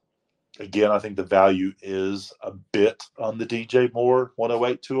parties. Again, I think the value is a bit on the DJ Moore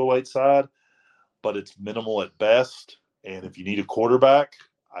 108, 208 side, but it's minimal at best. And if you need a quarterback,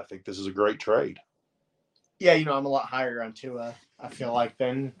 I think this is a great trade. Yeah, I'm a lot higher on Tua, I feel like,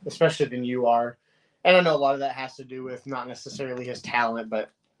 especially than you are. And I know a lot of that has to do with not necessarily his talent,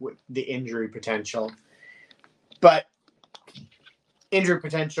 but with the injury potential. But injury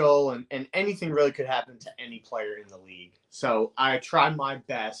potential and anything really could happen to any player in the league. So I try my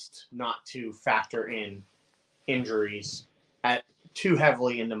best not to factor in injuries too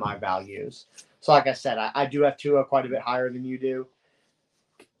heavily into my values. So like I said, I do have Tua quite a bit higher than you do.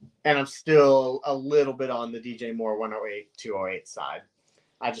 And I'm still a little bit on the DJ Moore 108, 208 side.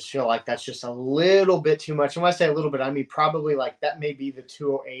 I just feel like that's just a little bit too much. And when I say a little bit, I mean probably like that may be the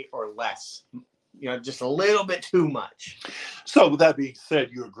 208 or less. Just a little bit too much. So with that being said,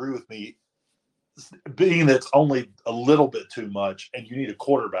 you agree with me, being that it's only a little bit too much and you need a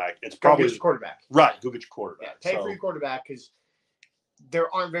quarterback, it's probably go get your quarterback. Right, go get your quarterback. Yeah, pay for your quarterback, because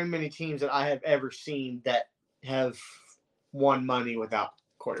there aren't very many teams that I have ever seen that have won money without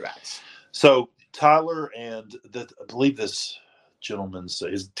quarterbacks. So Tyler and I believe this gentleman's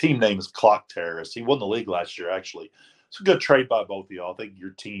his team name is Clock Terrace. He won the league last year, actually. It's a good trade by both of y'all. I think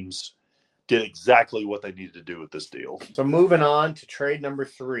your teams did exactly what they needed to do with this deal. So moving on to trade number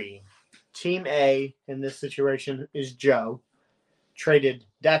 3. Team A in this situation is Joe. Traded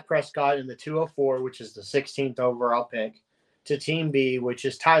Dak Prescott in the 204, which is the 16th overall pick, to Team B, which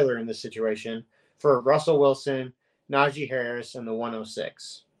is Tyler in this situation, for Russell Wilson, Najee Harris, and the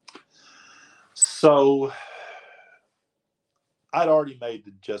 106. So I'd already made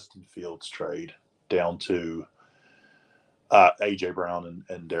the Justin Fields trade down to A.J. Brown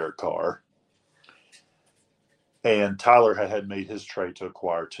and Derek Carr. And Tyler had made his trade to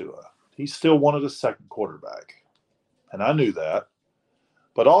acquire Tua. He still wanted a second quarterback. And I knew that.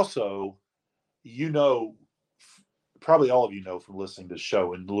 But also, probably all of you know from listening to the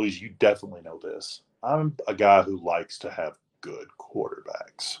show, and Louise, you definitely know this. I'm a guy who likes to have good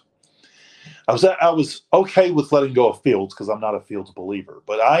quarterbacks. I was okay with letting go of Fields because I'm not a Fields believer,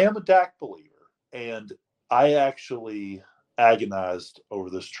 but I am a Dak believer. And I actually agonized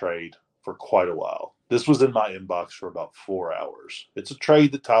over this trade for quite a while. This was in my inbox for about 4 hours. It's a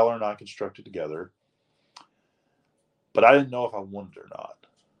trade that Tyler and I constructed together, but I didn't know if I wanted it or not,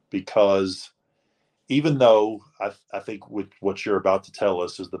 because even though I think with what you're about to tell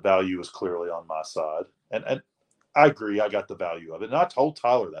us is the value is clearly on my side, and I agree, I got the value of it. And I told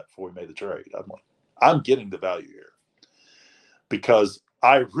Tyler that before we made the trade. I'm like, I'm getting the value here because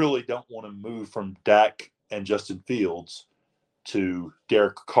I really don't want to move from Dak and Justin Fields to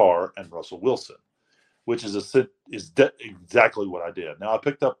Derek Carr and Russell Wilson, which is exactly what I did. Now, I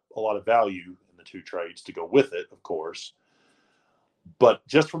picked up a lot of value in the 2 trades to go with it, of course. But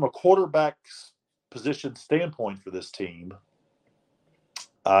just from a quarterback's position standpoint for this team,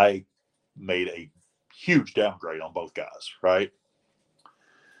 I made a huge downgrade on both guys, right?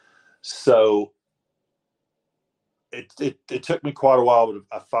 So it took me quite a while, but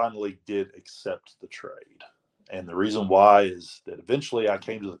I finally did accept the trade. And the reason why is that eventually I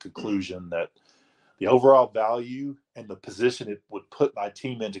came to the conclusion that the overall value and the position it would put my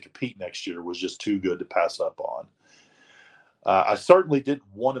team in to compete next year was just too good to pass up on. I certainly didn't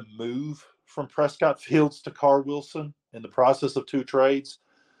want to move from Prescott Fields to Carr Wilson in the process of 2 trades,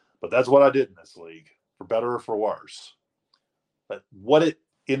 but that's what I did in this league, for better or for worse. But what it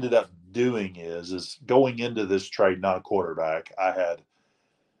ended up doing is going into this trade non-quarterback, I had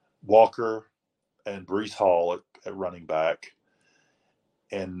Walker and Breece Hall at running back,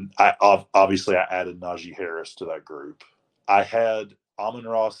 and I obviously I added Najee Harris to that group. I had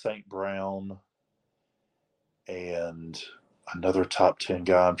Amon-Ra St. Brown and another top 10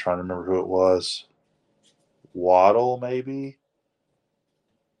 guy. I'm trying to remember who it was. Waddle, maybe?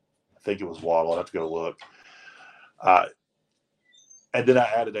 I think it was Waddle. I'd have to go look. And then I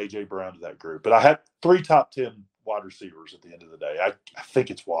added A.J. Brown to that group. But I had 3 top 10 wide receivers at the end of the day. I think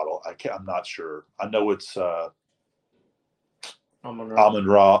it's Waddle. I'm not sure. I know it's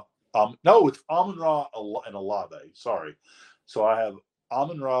Amon-Ra. No, it's Amon-Ra and Olave. Sorry. So I have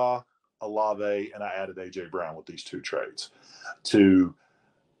Amon-Ra, Olave, and I added A.J. Brown with these 2 trades to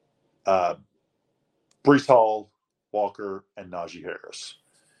Breece Hall, Walker, and Najee Harris.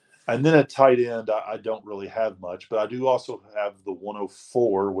 And then at tight end, I don't really have much, but I do also have the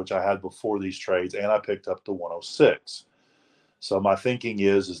 104, which I had before these trades, and I picked up the 106. So my thinking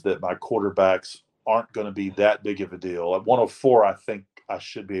is that my quarterbacks aren't going to be that big of a deal. At 104, I think I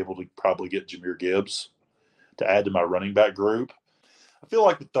should be able to probably get Jahmyr Gibbs to add to my running back group. I feel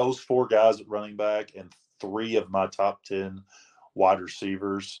like with those 4 guys at running back and 3 of my top 10 wide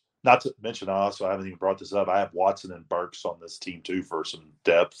receivers, not to mention also, I haven't even brought this up, I have Watson and Burks on this team too for some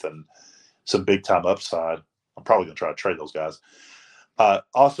depth and some big-time upside. I'm probably going to try to trade those guys.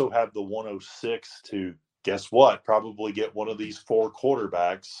 Also have the 106 to, guess what, probably get one of these 4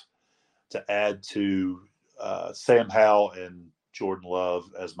 quarterbacks to add to Sam Howell and Jordan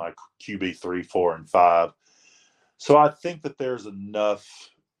Love as my QB 3, 4, and 5. So I think that there's enough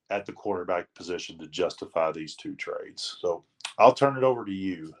at the quarterback position to justify these 2 trades. So I'll turn it over to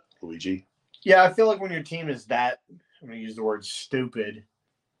you, Luigi. Yeah, I feel like when your team is that, I'm going to use the word stupid,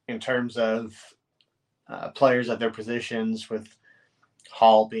 in terms of players at their positions, with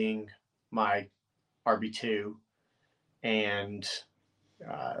Hall being my RB2 and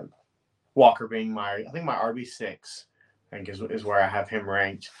Walker being my RB6, I think is where I have him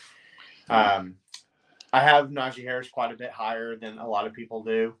ranked. I have Najee Harris quite a bit higher than a lot of people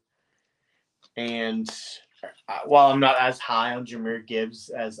do. And while I'm not as high on Jahmyr Gibbs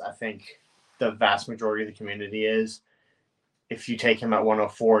as I think the vast majority of the community is, if you take him at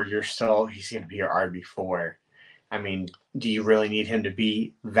 104, he's going to be your RB4. I mean, do you really need him to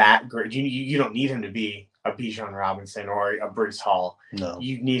be that great? You don't need him to be a Bijan Robinson or a Breece Hall. No.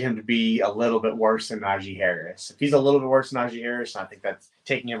 You need him to be a little bit worse than Najee Harris. If he's a little bit worse than Najee Harris, I think that's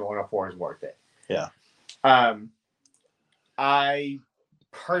taking him at 104 is worth it. Yeah. I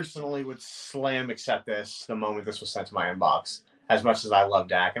personally would slam accept this the moment this was sent to my inbox, as much as I love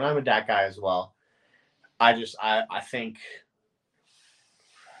Dak, and I'm a Dak guy as well. I think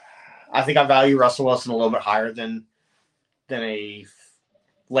I value Russell Wilson a little bit higher than a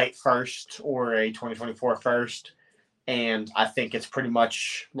late first or a 2024 first. And I think I pretty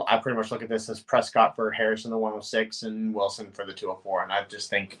much look at this as Prescott for Harris in the 106 and Wilson for the 204. And I just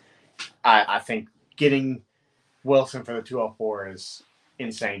think, I think getting Wilson for the 204 is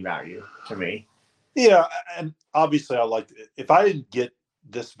insane value to me. Yeah. And obviously if I didn't get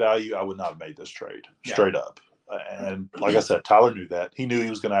this value, I would not have made this trade straight up. And like I said, Tyler knew that. He knew he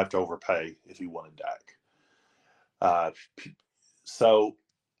was going to have to overpay if he wanted Dak. So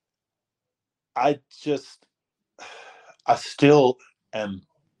I still am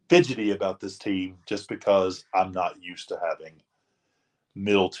fidgety about this team just because I'm not used to having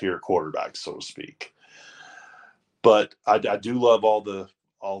middle tier quarterbacks, so to speak. But I do love all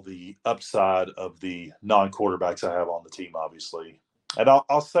the upside of the non-quarterbacks I have on the team, obviously. And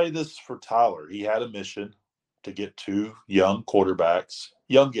I'll say this for Tyler. He had a mission to get 2 young quarterbacks,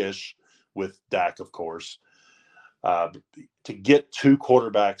 youngish, with Dak, of course, to get 2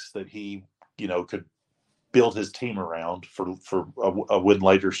 quarterbacks that he, could build his team around for a win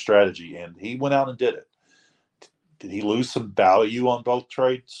later strategy. And he went out and did it. Did he lose some value on both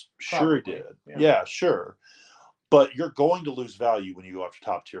trades? Sure he did. Yeah, sure. But you're going to lose value when you go after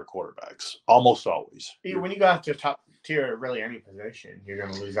top tier quarterbacks, almost always. When you go after top to really any position, you're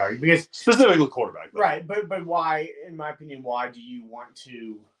going to lose value because specifically quarterback. Right, but why? In my opinion, why do you want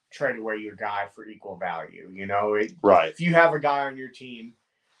to trade away your guy for equal value? You know, right. If you have a guy on your team,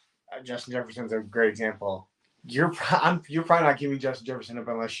 Justin Jefferson's a great example. You're probably not giving Justin Jefferson up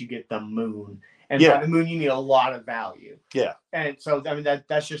unless you get the moon, and by the moon you need a lot of value. Yeah, and so I mean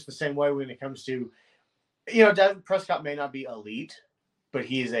that's just the same way when it comes to, you know, Dak Prescott may not be elite, but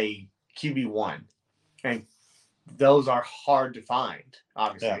he is a QB1, and those are hard to find.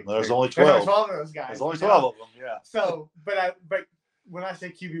 Obviously, yeah, there's only 12. There's only 12 of those guys. There's only 12 of them. Yeah. So, but when I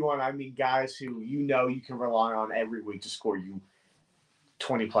say QB1, I mean guys who you can rely on every week to score you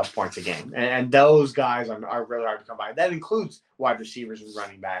 20 plus points a game, and those guys are really hard to come by. That includes wide receivers and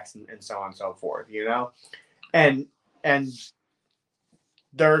running backs and so on and so forth. You know, and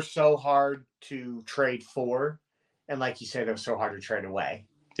they're so hard to trade for, and like you said, they're so hard to trade away.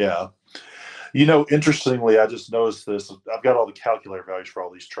 Yeah. You know, interestingly, I just noticed this. I've got all the calculator values for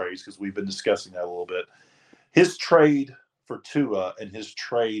all these trades because we've been discussing that a little bit. His trade for Tua and his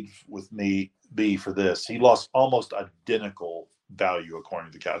trade with me for this, he lost almost identical value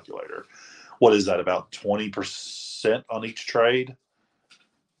according to the calculator. What is that, about 20% on each trade?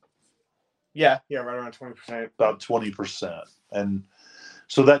 Yeah, right around 20%. About 20%. And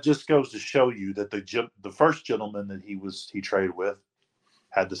so that just goes to show you that the first gentleman that he traded with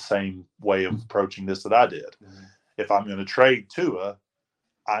had the same way of approaching this that I did. Mm-hmm. If I'm going to trade Tua,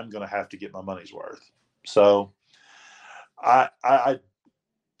 I'm going to have to get my money's worth. So I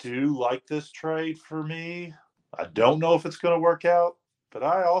do like this trade for me. I don't know if it's going to work out, but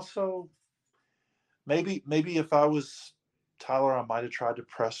I also maybe if I was Tyler, I might have tried to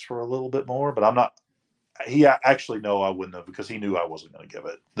press for a little bit more, but I'm not. He actually, no, I wouldn't have, because he knew I wasn't going to give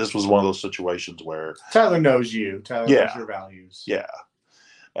it. This was one of those situations where Tyler knows you. Tyler knows your values. Yeah.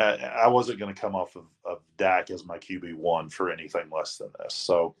 I wasn't going to come off of Dak as my QB1 for anything less than this.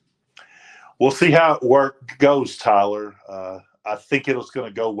 So we'll see how it goes, Tyler. I think it's going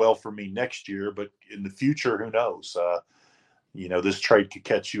to go well for me next year, but in the future, who knows? You know, this trade could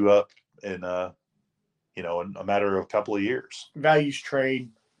catch you up in a matter of a couple of years. Values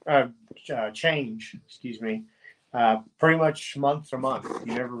change, pretty much month to month.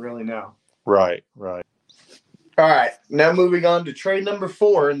 You never really know. Right. All right, now moving on to trade number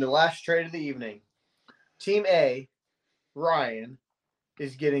 4 in the last trade of the evening. Team A, Ryan,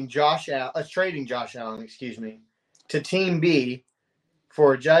 is getting trading Josh Allen, to Team B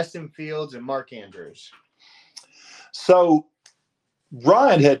for Justin Fields and Mark Andrews. So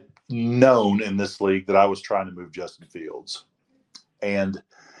Ryan had known in this league that I was trying to move Justin Fields, and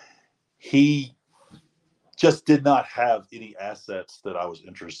he just did not have any assets that I was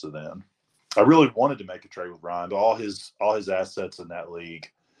interested in. I really wanted to make a trade with Ryan, but all his assets in that league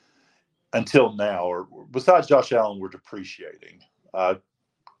until now, or besides Josh Allen, were depreciating.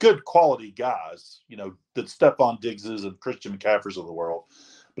 Good quality guys, you know, the Stephon Diggses and Christian McCaffreys of the world,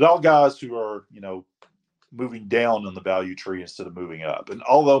 but all guys who are, you know, moving down on the value tree instead of moving up. And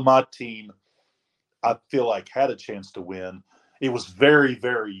although my team, I feel like, had a chance to win, it was very,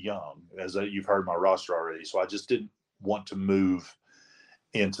 very young, as you've heard my roster already. So I just didn't want to move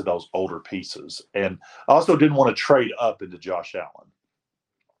into those older pieces. And I also didn't want to trade up into Josh Allen.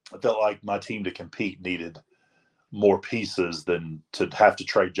 I felt like my team to compete needed more pieces than to have to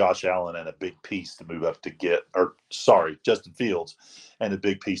trade Josh Allen and a big piece to move up to Justin Fields and a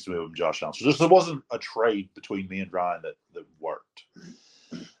big piece to move him Josh Allen. So there wasn't a trade between me and Ryan that worked.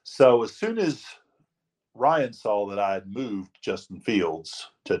 So as soon as Ryan saw that I had moved Justin Fields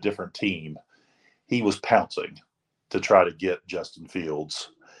to a different team, he was pouncing to try to get Justin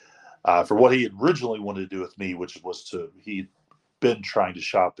Fields for what he originally wanted to do with me, which was he'd been trying to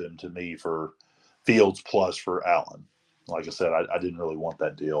shop him to me for Fields plus for Allen. Like I said, I didn't really want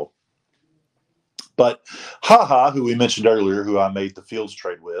that deal. But who we mentioned earlier, who I made the Fields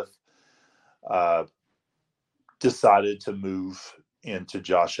trade with, decided to move into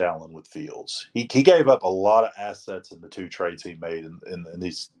Josh Allen with Fields. He gave up a lot of assets in the 2 trades he made in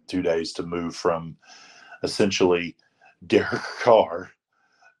these 2 days to move from essentially Derek Carr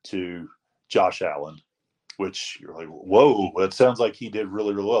to Josh Allen, which you're like, whoa, that sounds like he did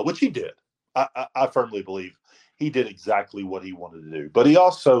really, really well, which he did. I firmly believe he did exactly what he wanted to do. But he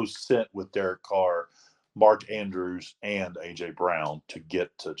also sent with Derek Carr, Mark Andrews, and A.J. Brown to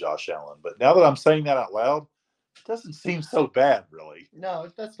get to Josh Allen. But now that I'm saying that out loud, it doesn't seem so bad, really. No,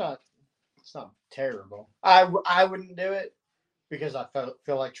 it's not terrible. I wouldn't do it because I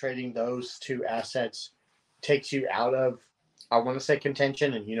feel like trading those 2 assets takes you out of, I want to say,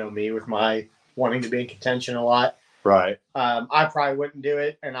 contention. And you know me with my wanting to be in contention a lot. Right. I probably wouldn't do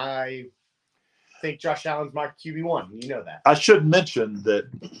it. And think Josh Allen's my QB1. You know that. I should mention that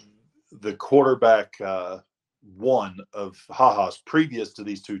the quarterback one of HaHa's previous to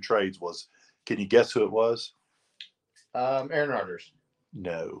these two trades was, can you guess who it was? Aaron Rodgers.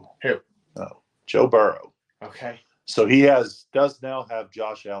 No. Who? No. Joe Burrow. Okay. So he does now have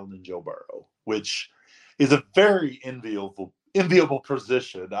Josh Allen and Joe Burrow, which is a very enviable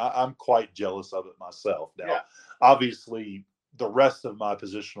position. I'm quite jealous of it myself. Now, obviously, the rest of my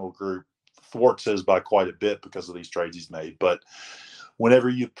positional group thwarts his by quite a bit because of these trades he's made. But whenever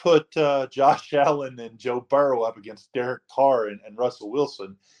you put Josh Allen and Joe Burrow up against Derek Carr and Russell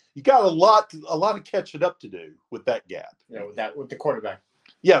Wilson, you got a lot of catching up to do with that gap. Yeah, with the quarterback.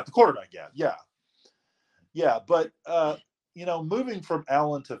 Yeah, the quarterback gap. Yeah. Yeah, but, moving from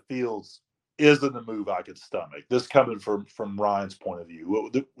Allen to Fields isn't a move I could stomach. This coming from Ryan's point of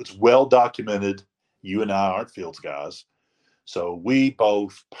view. It's well documented. You and I aren't Fields guys. So we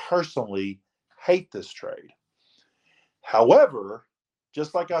both personally hate this trade. However,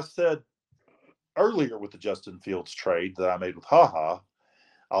 just like I said earlier with the Justin Fields trade that I made with HaHa,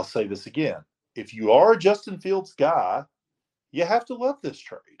 I'll say this again. If you are a Justin Fields guy, you have to love this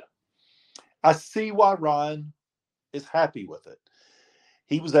trade. I see why Ryan is happy with it.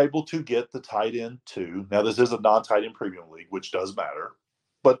 He was able to get the tight end too. Now, this is a non-tight end premium league, which does matter.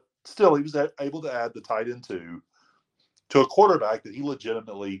 But still, he was able to add the tight end too to a quarterback that he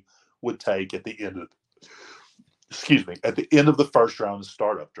legitimately would take at the end of the first round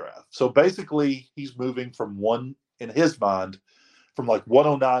startup draft. So basically, he's moving from in his mind, from like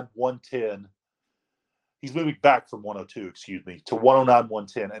 109, 110. He's moving back from 102, to 109,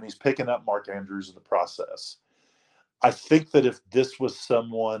 110, and he's picking up Mark Andrews in the process. I think that if this was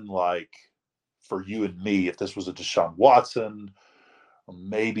someone like, for you and me, if this was a Deshaun Watson, or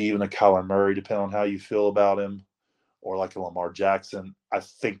maybe even a Kyler Murray, depending on how you feel about him, or like a Lamar Jackson, I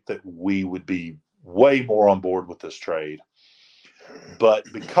think that we would be way more on board with this trade. But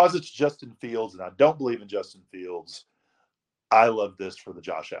because it's Justin Fields, and I don't believe in Justin Fields, I love this for the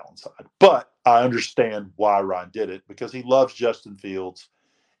Josh Allen side. But I understand why Ryan did it, because he loves Justin Fields,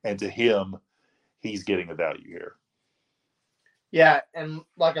 and to him, he's getting a value here. Yeah, and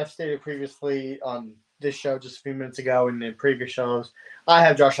like I stated previously on this show just a few minutes ago and in previous shows, I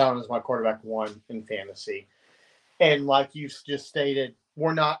have Josh Allen as my quarterback one in fantasy. And like you just stated,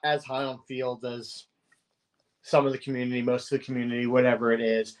 we're not as high on Fields as some of the community, most of the community, whatever it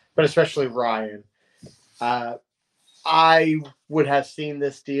is, but especially Ryan. I would have seen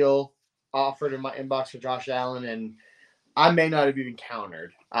this deal offered in my inbox for Josh Allen, and I may not have even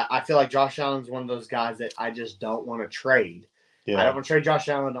countered. I feel like Josh Allen's one of those guys that I just don't want to trade. Yeah. I don't want to trade Josh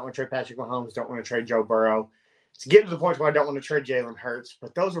Allen. Don't want to trade Patrick Mahomes. Don't want to trade Joe Burrow. It's getting to the point where I don't want to trade Jalen Hurts.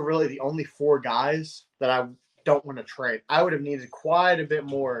 But those are really the only four guys that I don't want to trade. I would have needed quite a bit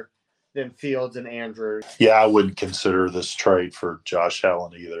more than Fields and Andrews. Yeah, I wouldn't consider this trade for Josh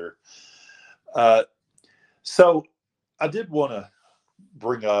Allen either. So I did want to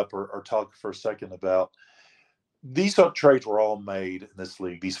bring up or talk for a second about these trades were all made in this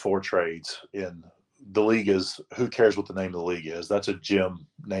league, these four trades in the league is, who cares what the name of the league is? That's a gym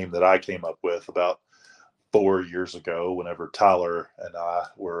name that I came up with about 4 years ago whenever Tyler and I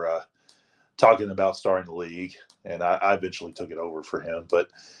were talking about starting the league, and I eventually took it over for him. But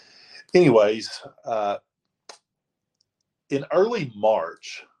anyways, in early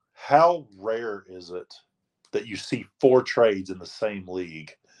March, how rare is it that you see four trades in the same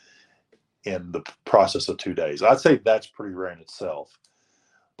league in the process of 2 days? I'd say that's pretty rare in itself.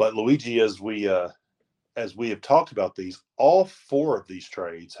 But Luigi, as we have talked about these, all four of these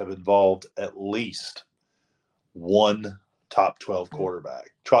trades have involved at least one top 12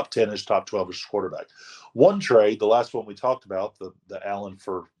 quarterback, top 10-ish, top 12-ish quarterback. One trade, the last one we talked about, the Allen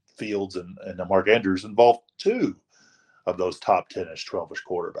for Fields and Mark Andrews, involved two of those top 10-ish, 12-ish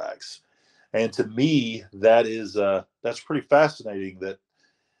quarterbacks. And to me, that's pretty fascinating that,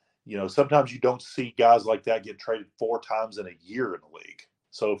 sometimes you don't see guys like that get traded four times in a year in the league.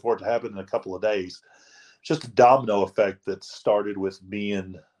 So for it to happen in a couple of days, just a domino effect that started with me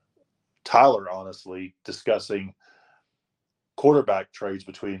and Tyler, honestly, discussing quarterback trades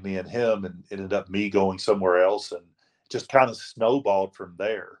between me and him, and it ended up me going somewhere else, and just kind of snowballed from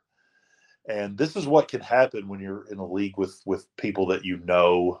there. And this is what can happen when you're in a league with people that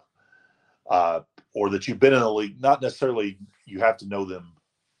or that you've been in a league. Not necessarily you have to know them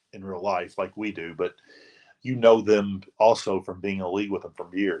in real life like we do, but you know them also from being in a league with them for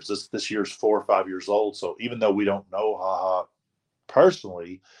years. This year's 4 or 5 years old. So even though we don't know HaHa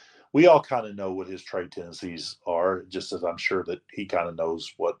personally, we all kind of know what his trade tendencies are, just as I'm sure that he kind of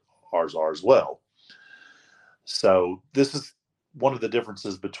knows what ours are as well. So this is one of the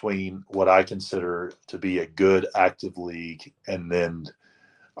differences between what I consider to be a good active league and then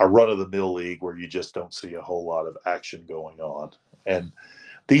a run-of-the-mill league where you just don't see a whole lot of action going on. And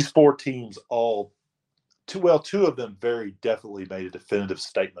these four teams two of them very definitely made a definitive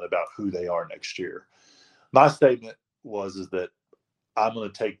statement about who they are next year. My statement is that I'm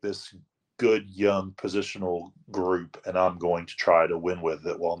going to take this good young positional group and I'm going to try to win with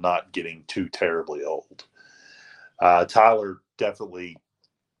it while not getting too terribly old. Tyler definitely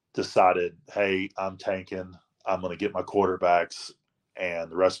decided, hey, I'm tanking. I'm going to get my quarterbacks,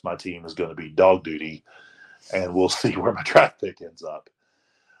 and the rest of my team is going to be dog duty, and we'll see where my draft pick ends up.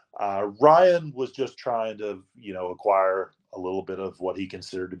 Ryan was just trying to, acquire a little bit of what he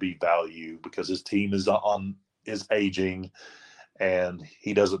considered to be value because his team is aging, and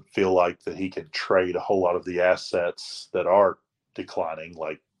he doesn't feel like that he can trade a whole lot of the assets that are declining,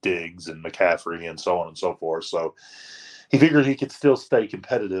 like Diggs and McCaffrey and so on and so forth. So he figured he could still stay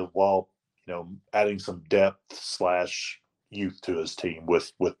competitive while, adding some depth / youth to his team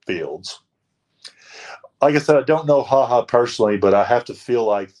with Fields. Like I said, I don't know HaHa personally, but I have to feel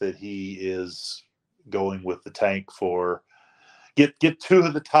like that he is going with the tank for get two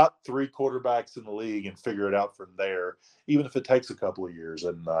of the top three quarterbacks in the league and figure it out from there, even if it takes a couple of years.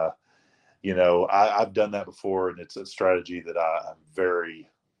 And, I've done that before, and it's a strategy that I'm very,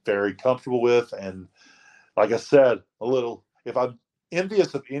 very comfortable with. And like I said, if I'm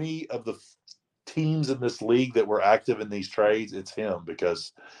envious of any of the teams in this league that were active in these trades, it's him,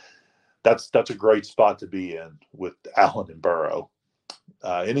 because that's a great spot to be in with Allen and Burrow.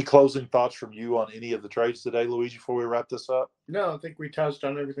 Any closing thoughts from you on any of the trades today, Luigi, before we wrap this up? No, I think we touched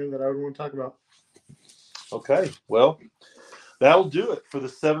on everything that I would want to talk about. Okay, well, that'll do it for the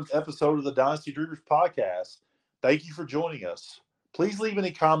 7th episode of the Dynasty Dreamerz podcast. Thank you for joining us. Please leave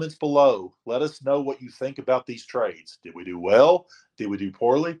any comments below. Let us know what you think about these trades. Did we do well? Did we do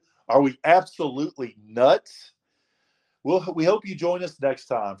poorly? Are we absolutely nuts? We hope you join us next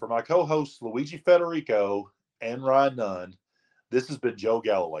time. For my co-hosts Luigi Federico and Ryan Nunn, this has been Joe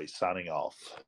Galloway signing off.